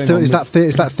know is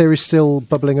that theory still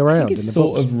bubbling around? I think it's in the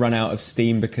sort books? of run out of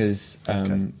steam because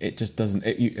it just doesn't...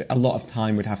 a lot of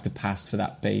time would have to pass for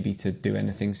that baby to do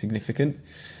anything significant.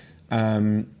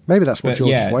 Maybe that's what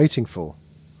George is waiting for.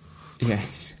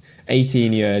 Yes,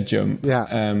 18-year jump.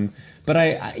 Yeah. But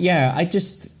I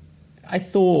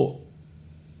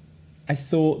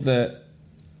thought that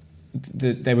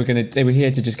they were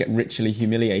here to just get ritually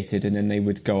humiliated, and then they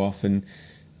would go off, and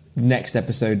next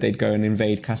episode they'd go and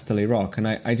invade Casterly Rock. And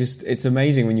it's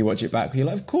amazing when you watch it back. You're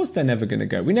like, of course they're never going to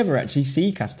go. We never actually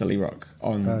see Casterly Rock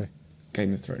on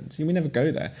Game of Thrones. We never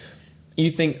go there. You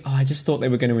think, I just thought they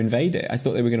were going to invade it. I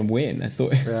thought they were going to win. I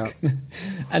thought it was gonna...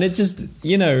 And it just,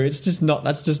 it's just not,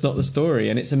 that's just not the story.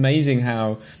 And it's amazing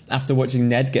how, after watching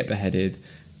Ned get beheaded,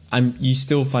 you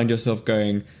still find yourself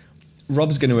going,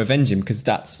 Rob's going to avenge him, because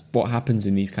that's what happens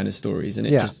in these kind of stories, and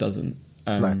it just doesn't.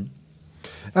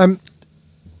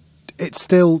 It's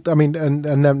still, I mean, and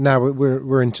then now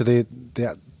we're into the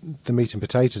meat and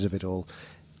potatoes of it all.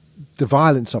 The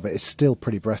violence of it is still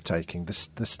pretty breathtaking.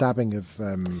 The stabbing of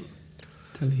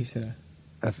Talisa.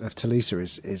 Of Talisa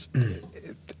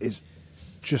is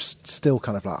just still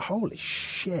kind of like, holy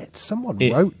shit! Someone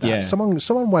wrote that. Yeah.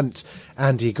 Someone went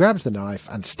and he grabs the knife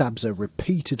and stabs her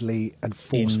repeatedly and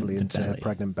forcefully into her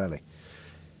pregnant belly.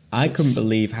 I couldn't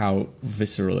believe how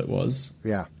visceral it was.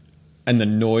 Yeah, and the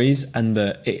noise and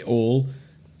it all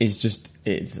is just,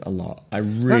 it's a lot.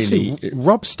 Actually,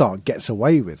 Robb Stark gets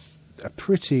away with a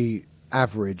pretty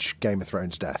average Game of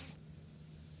Thrones death.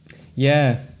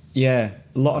 Yeah.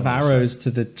 A lot of arrows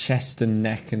to the chest and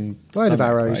neck and stomach, load of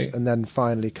arrows, right? And then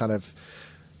finally then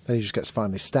he just gets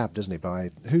finally stabbed, doesn't he?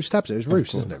 By who stabs it? It was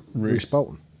Roose, isn't it? Roose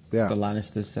Bolton. Yeah. The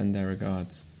Lannisters send their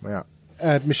regards. Yeah.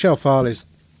 Michelle Farley's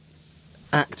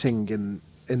acting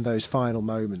in those final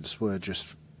moments were just,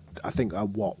 I think,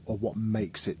 what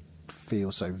makes it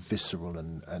feel so visceral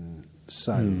and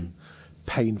so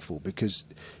painful, because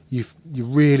you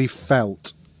really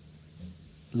felt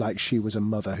like she was a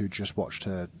mother who just watched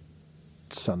her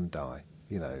son die,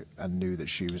 and knew that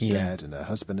she was dead and her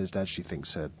husband is dead. She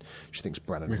thinks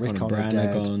Bran and Rickon are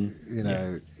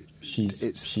dead. she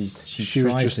she was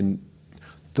tried just to.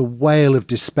 the wail of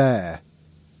despair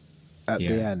at Yeah.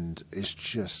 the end is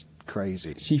just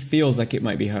crazy. She feels like it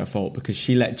might be her fault because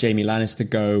she let Jaime Lannister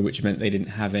go, which meant they didn't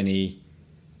have any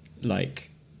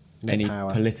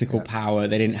Power. political power.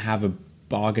 They didn't have a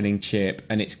bargaining chip,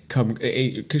 and it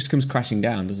just comes crashing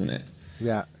down, doesn't it?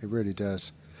 Yeah, it really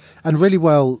does. And really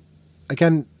well,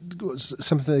 again,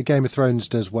 something that Game of Thrones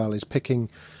does well is picking,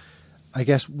 I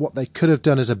guess, what they could have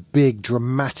done as a big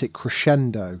dramatic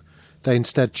crescendo. They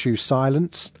instead choose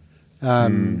silence.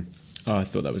 Oh, I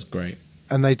thought that was great.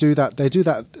 And they do that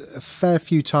a fair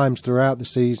few times throughout the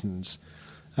seasons.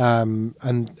 And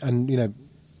you know,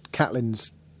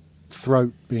 Catelyn's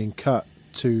throat being cut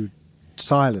to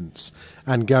silence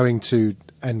and going to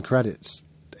end credits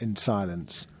in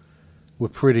silence were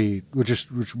just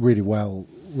really well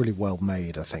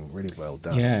made, I think, really well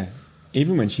done. Yeah.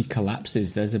 Even when she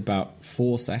collapses, there's about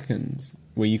 4 seconds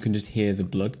where you can just hear the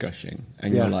blood gushing,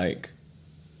 and you're like,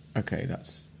 okay,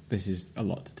 this is a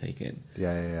lot to take in.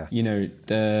 Yeah. You know,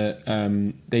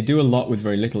 they do a lot with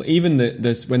very little. Even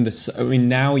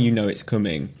now you know it's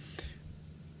coming.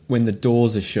 When the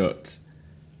doors are shut,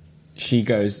 she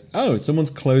goes, "Oh, someone's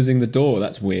closing the door.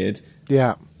 That's weird."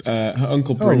 Yeah. Her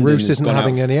Uncle Brendan Roose has isn't gone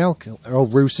having out any alcohol. Oh,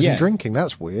 Roose isn't drinking.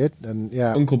 That's weird. And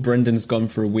Uncle Brendan's gone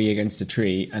for a wee against a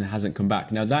tree and hasn't come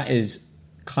back. Now that is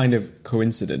kind of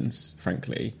coincidence,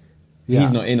 frankly. Yeah.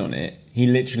 He's not in on it. He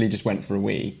literally just went for a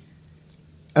wee.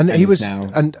 And he was now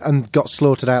and got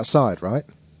slaughtered outside, right?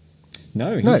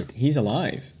 No, he's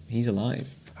alive. He's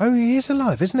alive. Oh, he is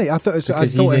alive, isn't he? I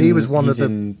thought he was one of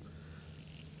the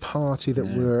party that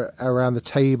were around the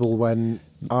table when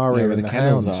Arya and the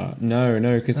kennels Hound are.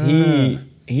 No, because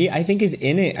he I think is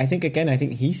in it. I think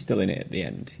he's still in it at the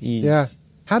end.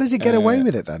 How does he get away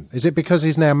with it then? Is it because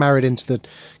he's now married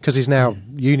because he's now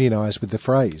unionised with the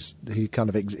phrase? He kind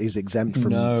of is exempt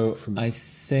from. No, I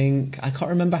can't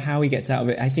remember how he gets out of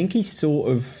it. I think he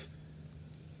sort of.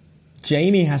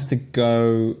 Jaime has to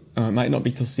go. It might not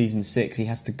be till season 6. He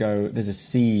has to go. There's a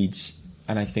siege,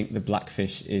 and I think the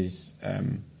Blackfish is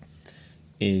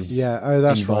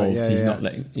that's involved. right. He's not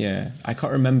letting. Yeah, I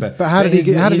can't remember. But how did he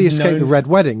escape the Red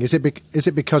Wedding? Is it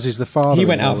because he's the father? He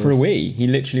went out for a wee. He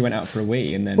literally went out for a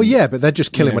wee, and then. Well, yeah, but they'd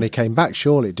just kill him when he came back.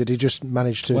 Surely, did he just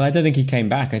manage to? Well, I don't think he came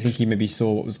back. I think he maybe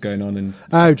saw what was going on and.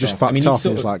 Just fucked off. He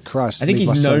was like, Christ. I think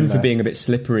he's known for being a bit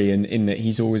slippery, in that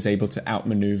he's always able to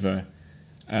outmaneuver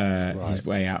his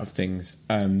way out of things.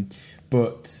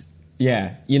 But.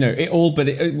 Yeah, you know,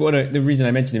 the reason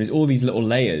I mentioned him is all these little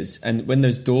layers, and when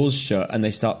those doors shut and they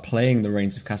start playing the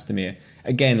Reigns of Castamere,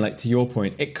 again, like to your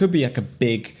point, it could be like a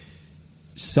big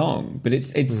song, but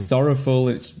it's sorrowful,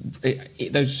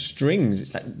 those strings,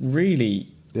 it's like really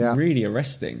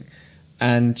arresting.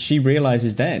 And she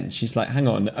realises then, she's like, hang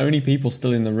on, the only people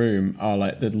still in the room are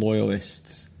like the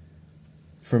loyalists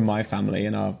from my family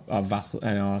and our vassal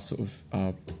and our sort of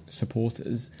our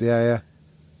supporters. Yeah.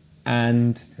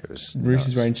 And Roose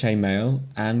is wearing chainmail,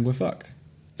 and we're fucked.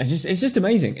 It's just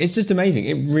amazing. It's just amazing.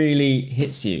 It really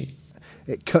hits you.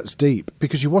 It cuts deep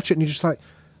because you watch it and you're just like,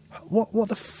 what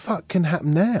the fuck can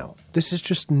happen now? This is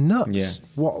just nuts. Yeah.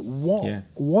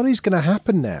 What is going to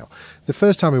happen now? The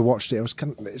first time we watched it,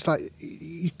 it's like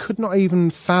you could not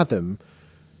even fathom.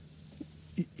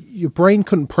 Your brain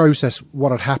couldn't process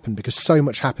what had happened because so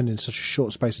much happened in such a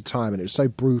short space of time, and it was so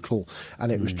brutal,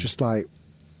 and it was just like.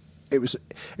 It was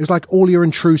like all your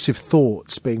intrusive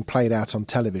thoughts being played out on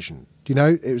television. You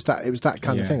know, it was that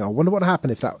kind of thing. I wonder what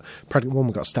happened if that pregnant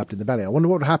woman got stabbed in the belly. I wonder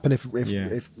what would happen if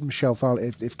Michelle Farley,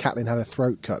 if Catelyn had her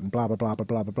throat cut and blah blah blah blah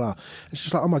blah blah blah. It's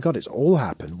just like, oh my god, it's all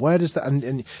happened. Where does that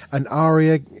and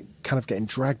Arya kind of getting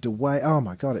dragged away? Oh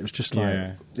my god, it was just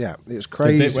like it was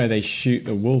crazy. The bit where they shoot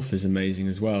the wolf is amazing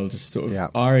as well. Just sort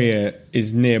of Arya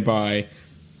is nearby.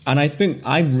 And I think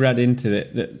I've read into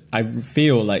it that I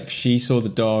feel like she saw the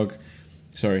direwolf.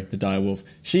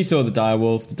 She saw the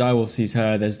direwolf. The direwolf sees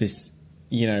her. There's this,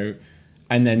 you know,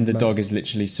 and then the dog is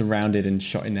literally surrounded and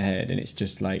shot in the head, and it's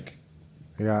just like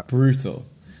brutal.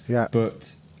 Yeah.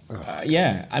 But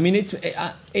I mean,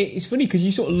 it's funny because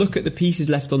you sort of look at the pieces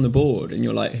left on the board, and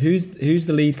you're like, who's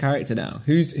the lead character now?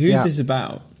 Who's this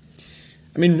about?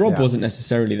 I mean, Rob wasn't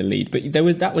necessarily the lead, but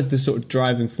that was the sort of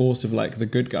driving force of like the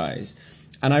good guys.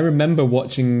 And I remember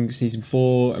watching season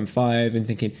 4 and 5 and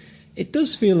thinking, it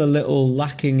does feel a little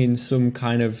lacking in some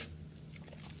kind of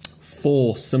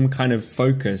force, some kind of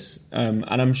focus. And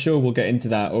I'm sure we'll get into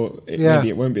that, or maybe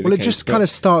it won't be the case. Well, it just kind of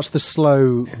starts the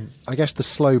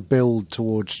slow build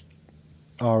towards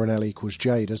R and L equals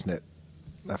J, doesn't it?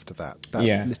 After that.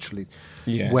 That's literally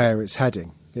where it's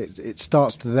heading. It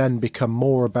starts to then become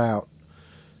more about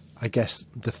I guess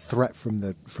the threat from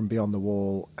beyond the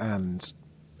wall and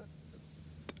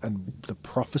the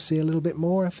prophecy a little bit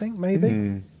more. I think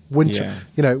maybe winter.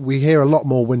 Yeah. We hear a lot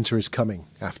more. Winter is coming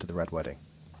after the Red Wedding.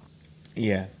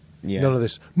 Yeah, yeah.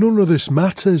 None of this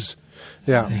matters.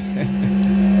 Yeah.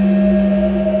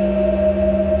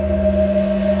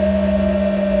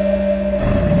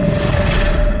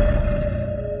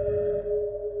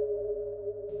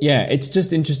 Yeah, it's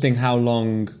just interesting how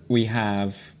long we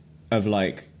have of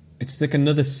it's like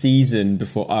another season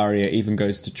before Arya even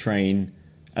goes to train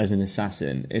as an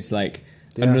assassin. It's like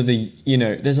another,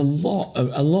 there's a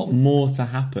lot more to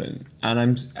happen.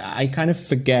 And I kind of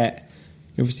forget,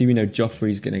 obviously we know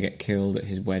Joffrey's going to get killed at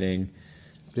his wedding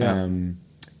in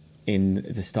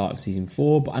the start of season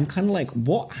 4, but I'm kind of like,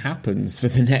 what happens for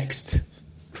the next,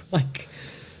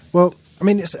 Well, I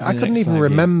mean, I couldn't even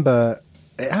remember...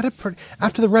 It had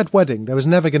after the Red Wedding, there was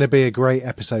never going to be a great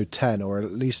episode 10, or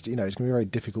at least it's going to be very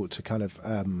difficult to kind of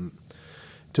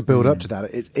to build up to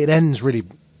that. It ends really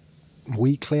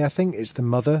weakly. I think it's the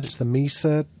mother, it's the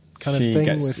Misa kind of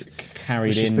thing. She gets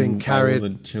carried in, being carried by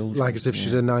all the children, like as if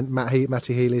she's a Matty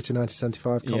Healy to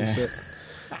 1975 concert.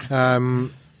 Yeah.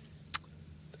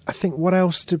 I think what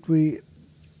else did we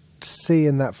see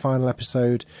in that final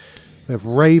episode? We have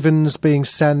ravens being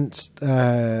sent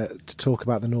to talk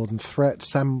about the Northern Threat.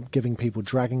 Sam giving people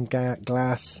dragon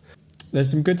glass. There's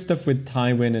some good stuff with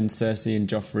Tywin and Cersei and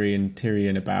Joffrey and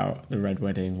Tyrion about the Red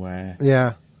Wedding, where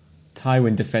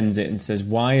Tywin defends it and says,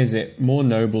 why is it more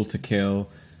noble to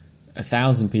kill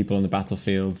 1,000 people on the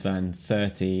battlefield than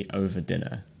 30 over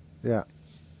dinner? Yeah.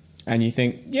 And you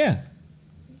think,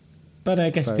 but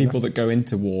I guess people that go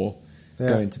into war...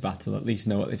 go into battle, at least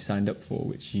know what they've signed up for,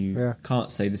 which you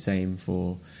can't say the same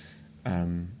for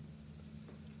the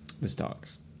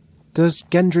Starks. Does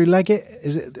Gendry leg it?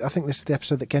 I think this is the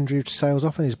episode that Gendry sails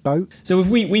off in his boat. So if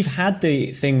we've had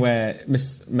the thing where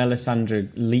Miss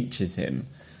Melisandre leeches him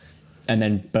and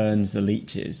then burns the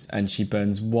leeches, and she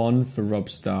burns one for Robb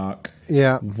Stark,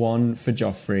 one for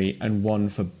Joffrey, and one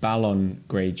for Balon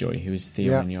Greyjoy, who is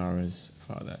Theon and Yara's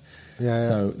father.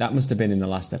 So that must have been in the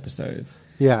last episode.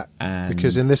 Yeah,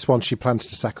 because in this one she plans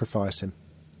to sacrifice him.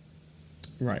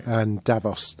 Right. And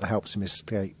Davos helps him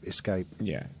escape.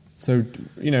 Yeah. So,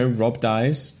 Robb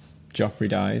dies, Joffrey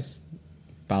dies,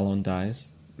 Balon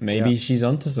dies. Maybe she's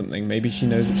onto something. Maybe she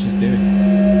knows what she's doing.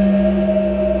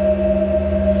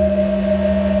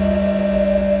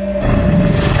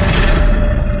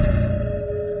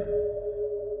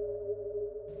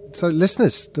 So,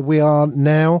 listeners, we are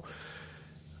now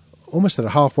almost at a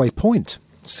halfway point.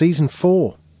 Season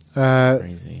 4.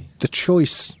 Crazy. The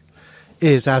choice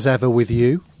is, as ever, with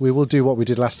you. We will do what we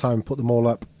did last time, put them all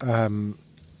up to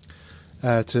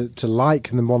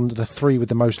like, and then the 3 with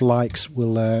the most likes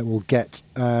will get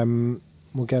a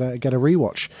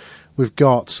rewatch. We've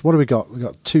got, what do we got? We've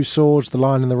got Two Swords, The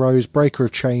Lion and the Rose, Breaker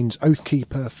of Chains,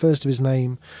 Oathkeeper, First of His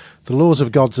Name, The Laws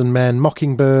of Gods and Men,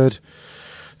 Mockingbird,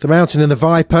 The Mountain and the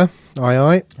Viper,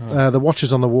 The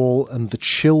Watchers on the Wall, and The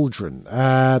Children.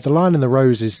 The Lion and the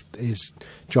Rose is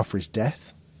Joffrey's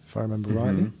death, if I remember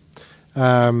rightly.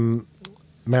 Mountain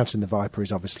and the Viper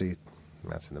is obviously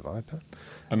Mountain and the Viper.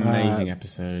 Amazing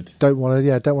episode. Don't want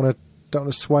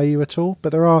to sway you at all,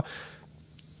 but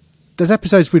there's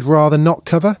episodes we'd rather not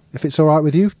cover, if it's all right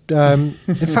with you. In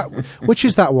fact, which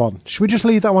is that one? Should we just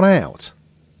leave that one out?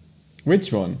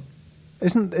 Which one?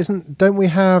 Don't we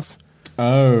have?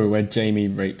 Oh, where Jaime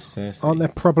rapes Cersei. Aren't they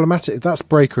problematic? That's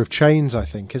Breaker of Chains, I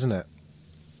think, isn't it?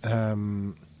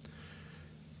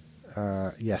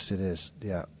 Yes, it is.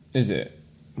 Yeah. Is it?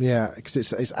 Yeah, because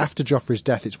it's after Joffrey's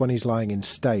death. It's when he's lying in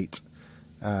state.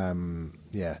 I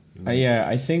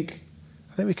think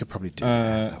we could probably do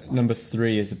that one. Number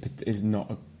 3 is not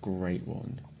a great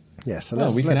one. Yeah, so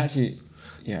we'll leave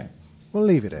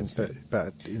it in.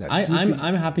 But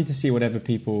I'm happy to see whatever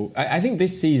people. I think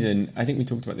this season. I think we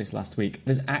talked about this last week.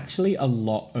 There's actually a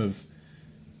lot of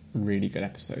really good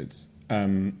episodes.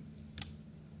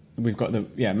 We've got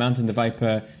Mountain the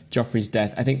Viper, Joffrey's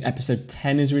death. I think episode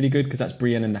 10 is really good because that's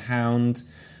Brienne and the Hound.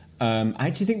 I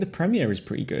actually think the premiere is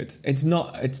pretty good. It's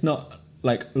not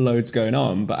like loads going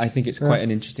on, but I think it's quite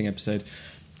an interesting episode.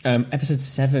 Episode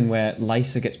 7 where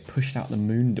Lysa gets pushed out the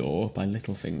moon door by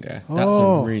Littlefinger. That's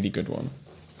a really good one.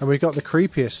 And we got the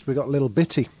creepiest. We got Little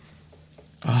Bitty.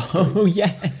 Oh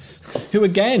yes, who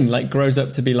again grows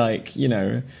up to be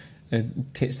a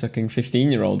tit-sucking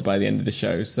 15-year-old by the end of the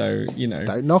show. So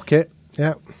don't knock it.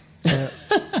 Yeah.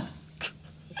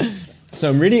 So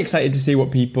I'm really excited to see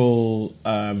what people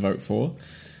vote for.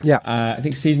 Yeah. I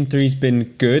think season 3's been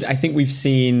good. I think we've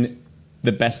seen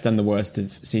the best and the worst of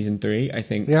season 3. I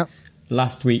think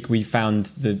last week we found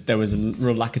that there was a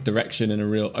real lack of direction and a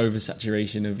real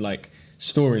oversaturation of like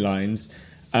storylines.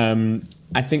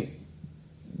 I think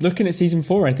looking at season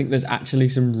 4, I think there's actually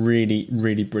some really,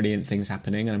 really brilliant things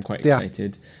happening, and I'm quite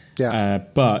excited.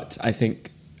 But I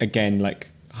think, again, like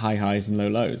high highs and low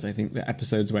lows, I think the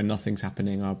episodes where nothing's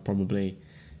happening are probably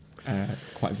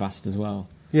quite vast as well.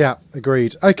 Yeah,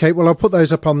 agreed. Okay, well, I'll put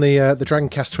those up on the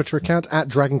Dragoncast Twitter account, at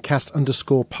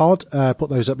Dragoncast_pod. Put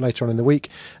those up later on in the week.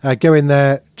 Go in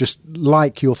there, just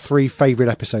like your 3 favourite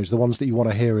episodes, the ones that you want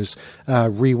to hear us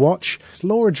rewatch. It's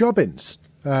Laura Jobbins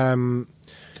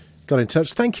got in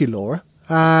touch. Thank you, Laura.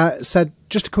 Said,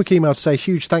 just a quick email to say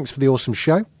huge thanks for the awesome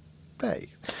show. Hey.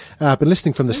 Been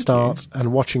listening from the start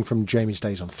and watching from Jamie's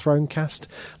days on Thronecast.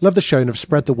 Love the show and have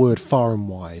spread the word far and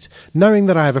wide. Knowing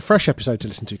that I have a fresh episode to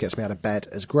listen to gets me out of bed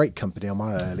as great company on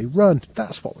my early run.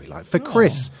 That's what we like. For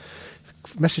Chris,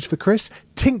 message for Chris,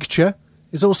 tincture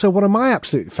is also one of my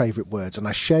absolute favourite words, and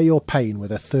I share your pain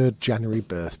with a 3rd January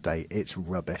birthday. It's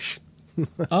rubbish.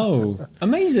 Oh,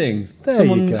 amazing. There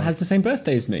Someone you go. has the same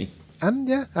birthday as me.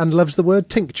 And loves the word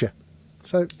tincture.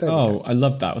 So I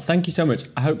love that. Well, thank you so much.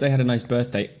 I hope they had a nice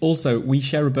birthday. Also, we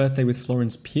share a birthday with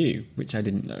Florence Pugh, which I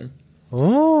didn't know.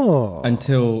 Oh.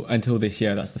 Until this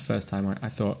year, that's the first time I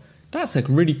thought, that's a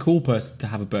really cool person to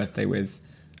have a birthday with.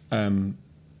 So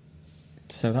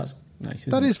that's nice,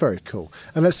 isn't it? That is very cool.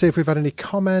 And let's see if we've had any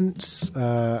comments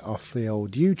off the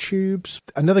old YouTubes.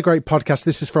 Another great podcast.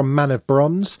 This is from Man of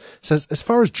Bronze. Says, as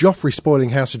far as Joffrey spoiling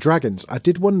House of Dragons, I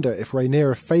did wonder if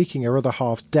Rhaenyra faking her other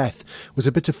half's death was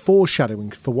a bit of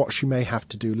foreshadowing for what she may have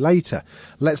to do later.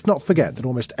 Let's not forget that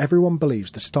almost everyone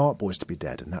believes the Stark boys to be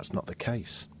dead, and that's not the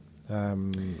case.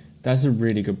 That's a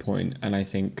really good point, and I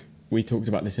think we talked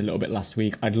about this a little bit last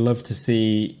week. I'd love to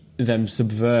see them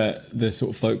subvert the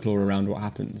sort of folklore around what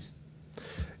happens.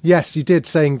 Yes, you did,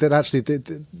 saying that actually,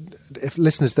 if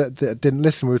listeners that didn't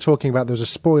listen, we were talking about, there was a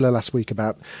spoiler last week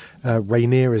about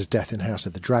Rhaenyra's death in House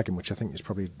of the Dragon, which I think is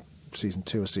probably season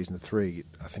 2 or season 3,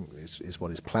 I think is what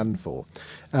is planned for.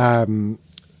 And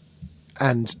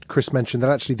Chris mentioned that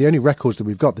actually the only records that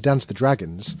we've got, the Dance of the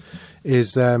Dragons,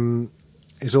 is all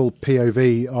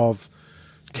POV of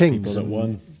kings. People that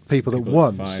won. People that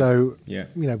won. Survived. So, yeah.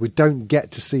 We don't get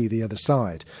to see the other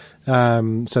side.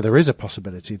 So there is a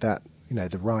possibility that,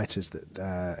 the writers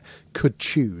that could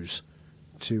choose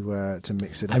to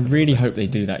mix it up. I really hope they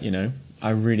do that,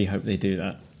 I really hope they do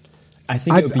that. I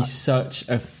think it would be such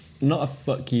a, not a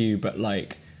fuck you, but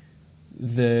like,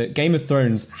 the Game of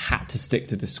Thrones had to stick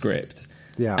to the script.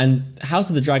 Yeah. And House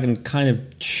of the Dragon kind of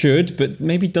should, but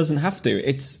maybe doesn't have to.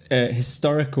 It's a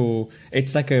historical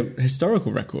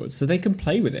record, so they can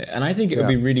play with it. And I think it would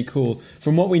be really cool.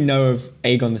 From what we know of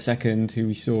Aegon II, who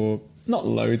we saw not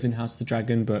loads in House of the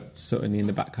Dragon, but certainly in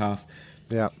the back half.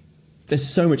 Yeah. There's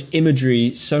so much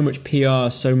imagery, so much PR,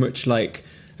 so much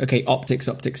optics.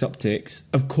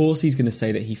 Of course he's going to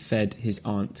say that he fed his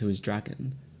aunt to his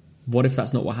dragon. What if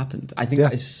that's not what happened? I think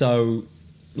that is so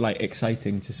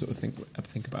exciting to sort of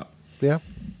think about. Yeah.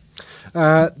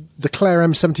 The Claire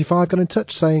M75 got in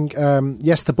touch saying,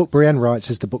 yes, the book Brienne writes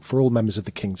is the book for all members of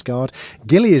the King's Guard.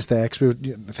 Gilly is there, because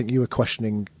I think you were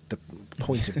questioning the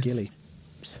point of Gilly.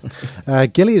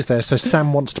 Gilly is there, so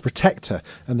Sam wants to protect her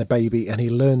and the baby, and he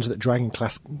learns that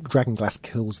Dragonglass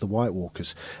kills the White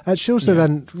Walkers. She also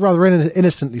then rather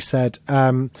innocently said,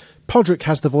 Podrick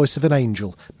has the voice of an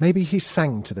angel. Maybe he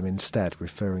sang to them instead,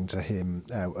 referring to him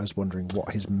as wondering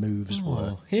what his moves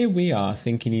were. Here we are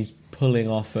thinking he's pulling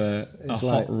off a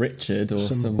hot Richard or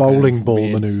some bowling kind of ball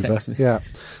weird maneuver. Yeah,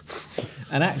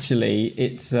 and actually,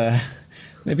 it's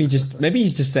maybe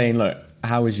he's just saying, "Look,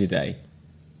 how was your day?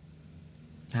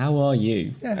 How are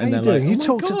you?" Yeah, how and you they're doing? like, You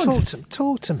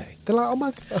talk to me. They're like, oh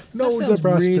my God, that sounds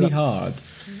really hard.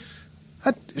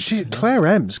 And Claire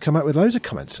M's come out with loads of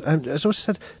comments and has also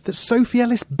said that Sophie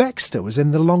Ellis-Bextor was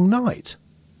in The Long Night.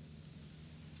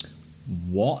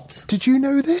 What? Did you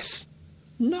know this?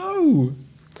 No.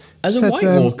 As a White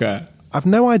Walker. I've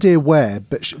no idea where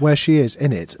she is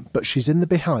in it, but she's in the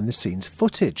behind-the-scenes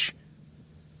footage.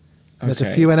 Okay. There's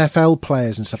a few NFL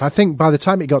players and stuff. I think by the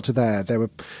time it got to there were...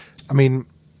 I mean,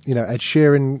 Ed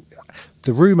Sheeran...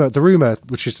 The rumour,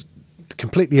 which is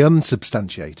completely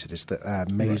unsubstantiated, is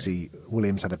that Maisie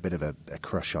Williams had a bit of a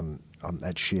crush on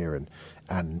Ed Sheeran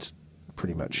and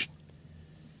pretty much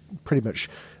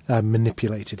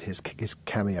manipulated his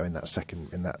cameo in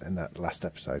that last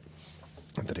episode.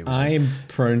 I'm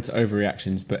prone to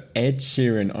overreactions, but Ed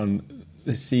Sheeran on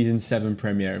the season 7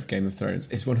 premiere of Game of Thrones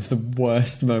is one of the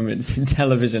worst moments in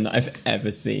television that I've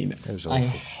ever seen. I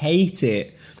hate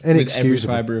it with every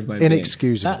fibre of my being.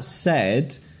 Inexcusable. That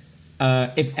said,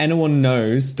 if anyone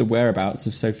knows the whereabouts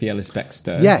of Sophie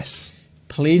Ellis-Bextor, yes,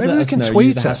 Please Maybe let we us can know. tweet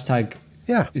Use the her. hashtag.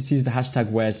 Yeah. Let's use the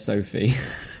hashtag Where's Sophie.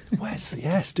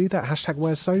 Yes, do that. Hashtag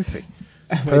Where's Sophie?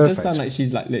 It does sound like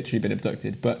she's like literally been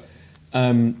abducted, but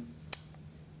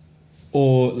or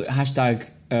hashtag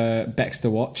Baxter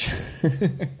Watch.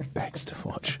 Baxter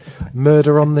Watch.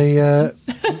 Murder on the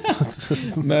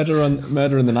Murder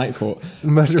on the Night Fort.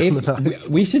 Murder on the Night.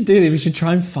 We should do this. We should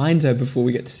try and find her before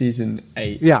we get to season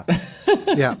 8. Yeah.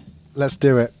 Let's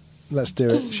do it.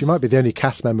 She might be the only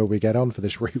cast member we get on for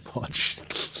this rewatch.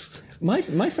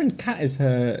 My friend Kat is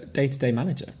her day-to-day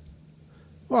manager.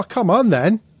 Well, come on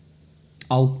then.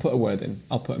 I'll put a word in.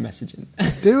 I'll put a message in.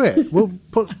 Do it. We'll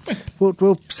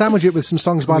sandwich it with some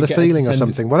songs by The Feeling or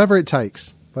something. Whatever it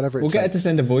takes. We'll get her to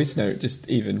send a voice note, just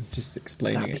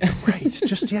explaining it. Great.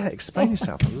 Just explain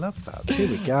yourself. I love that. Here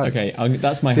we go. Okay,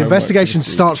 that's my. The investigation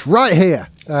starts right here.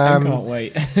 I can't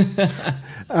wait.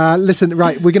 Listen,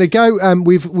 right, we're going to go.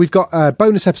 We've got a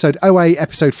bonus episode. OA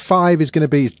episode 5 is going to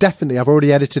be definitely. I've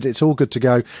already edited it. It's all good to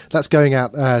go. That's going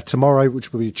out tomorrow,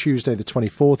 which will be Tuesday, the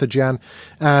 24th of Jan.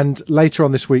 And later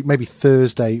on this week, maybe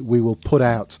Thursday, we will put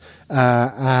out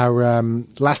our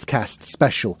Last Cast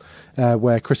special,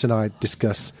 where Chris and I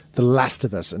discuss The Last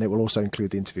of Us, and it will also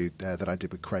include the interview that I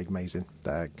did with Craig Mazin.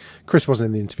 Chris wasn't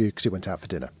in the interview because he went out for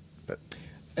dinner. But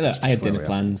look, I had dinner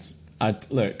plans.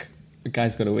 The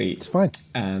guy's got to eat. It's fine.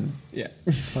 Yeah.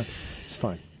 It's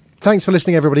fine. Thanks for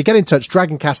listening, everybody. Get in touch,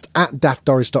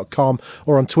 dragoncast@daftdoris.com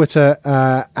or on Twitter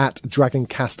at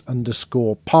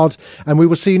dragoncast_pod. And we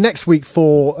will see you next week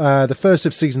for the first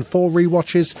of season 4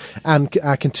 rewatches and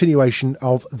a continuation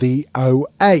of the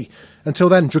OA. Until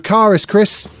then, Dracarys,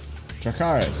 Chris.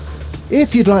 Dracarys.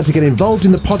 If you'd like to get involved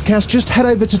in the podcast, just head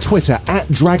over to Twitter at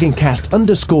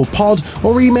dragoncast_pod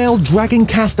or email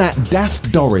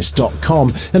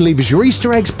dragoncast@daftdoris.com and leave us your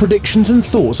Easter eggs, predictions and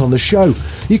thoughts on the show.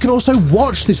 You can also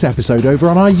watch this episode over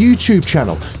on our YouTube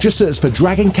channel. Just search for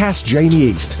Dragoncast Jamie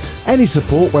East. Any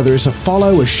support, whether it's a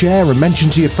follow, a share, a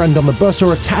mention to your friend on the bus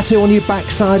or a tattoo on your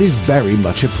backside, is very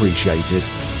much appreciated.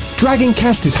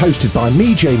 Dragoncast is hosted by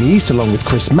me, Jamie East, along with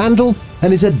Chris Mandel,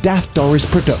 and is a Daft Doris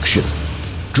production.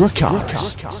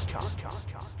 Dracarys.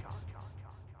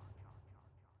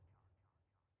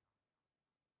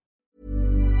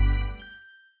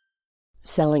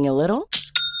 Selling a little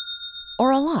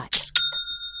or a lot?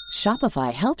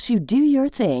 Shopify helps you do your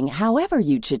thing however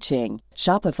you cha-ching.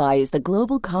 Shopify is the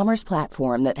global commerce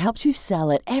platform that helps you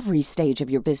sell at every stage of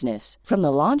your business. From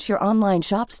the launch your online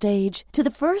shop stage to the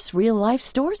first real-life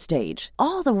store stage,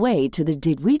 all the way to the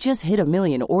did we just hit a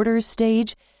million orders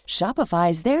stage.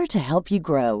 Shopify is there to help you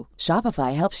grow.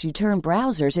 Shopify helps you turn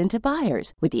browsers into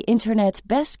buyers with the internet's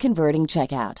best converting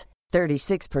checkout.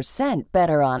 36%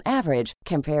 better on average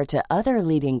compared to other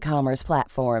leading commerce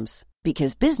platforms.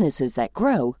 Because businesses that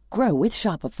grow, grow with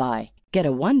Shopify. Get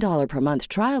a $1 per month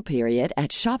trial period at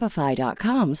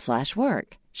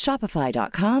shopify.com/work.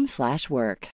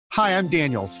 Shopify.com/work. Hi, I'm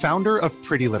Daniel, founder of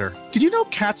Pretty Litter. Did you know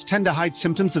cats tend to hide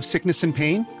symptoms of sickness and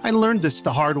pain? I learned this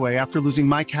the hard way after losing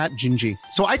my cat, Gingy.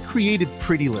 So I created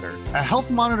Pretty Litter, a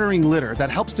health monitoring litter that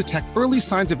helps detect early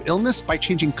signs of illness by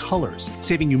changing colors,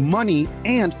 saving you money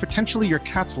and potentially your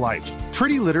cat's life.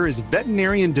 Pretty Litter is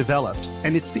veterinarian developed,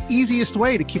 and it's the easiest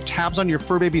way to keep tabs on your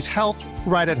fur baby's health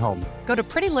right at home. Go to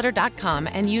prettylitter.com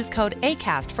and use code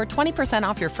ACAST for 20%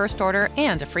 off your first order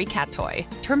and a free cat toy.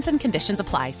 Terms and conditions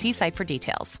apply. See site for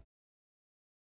details.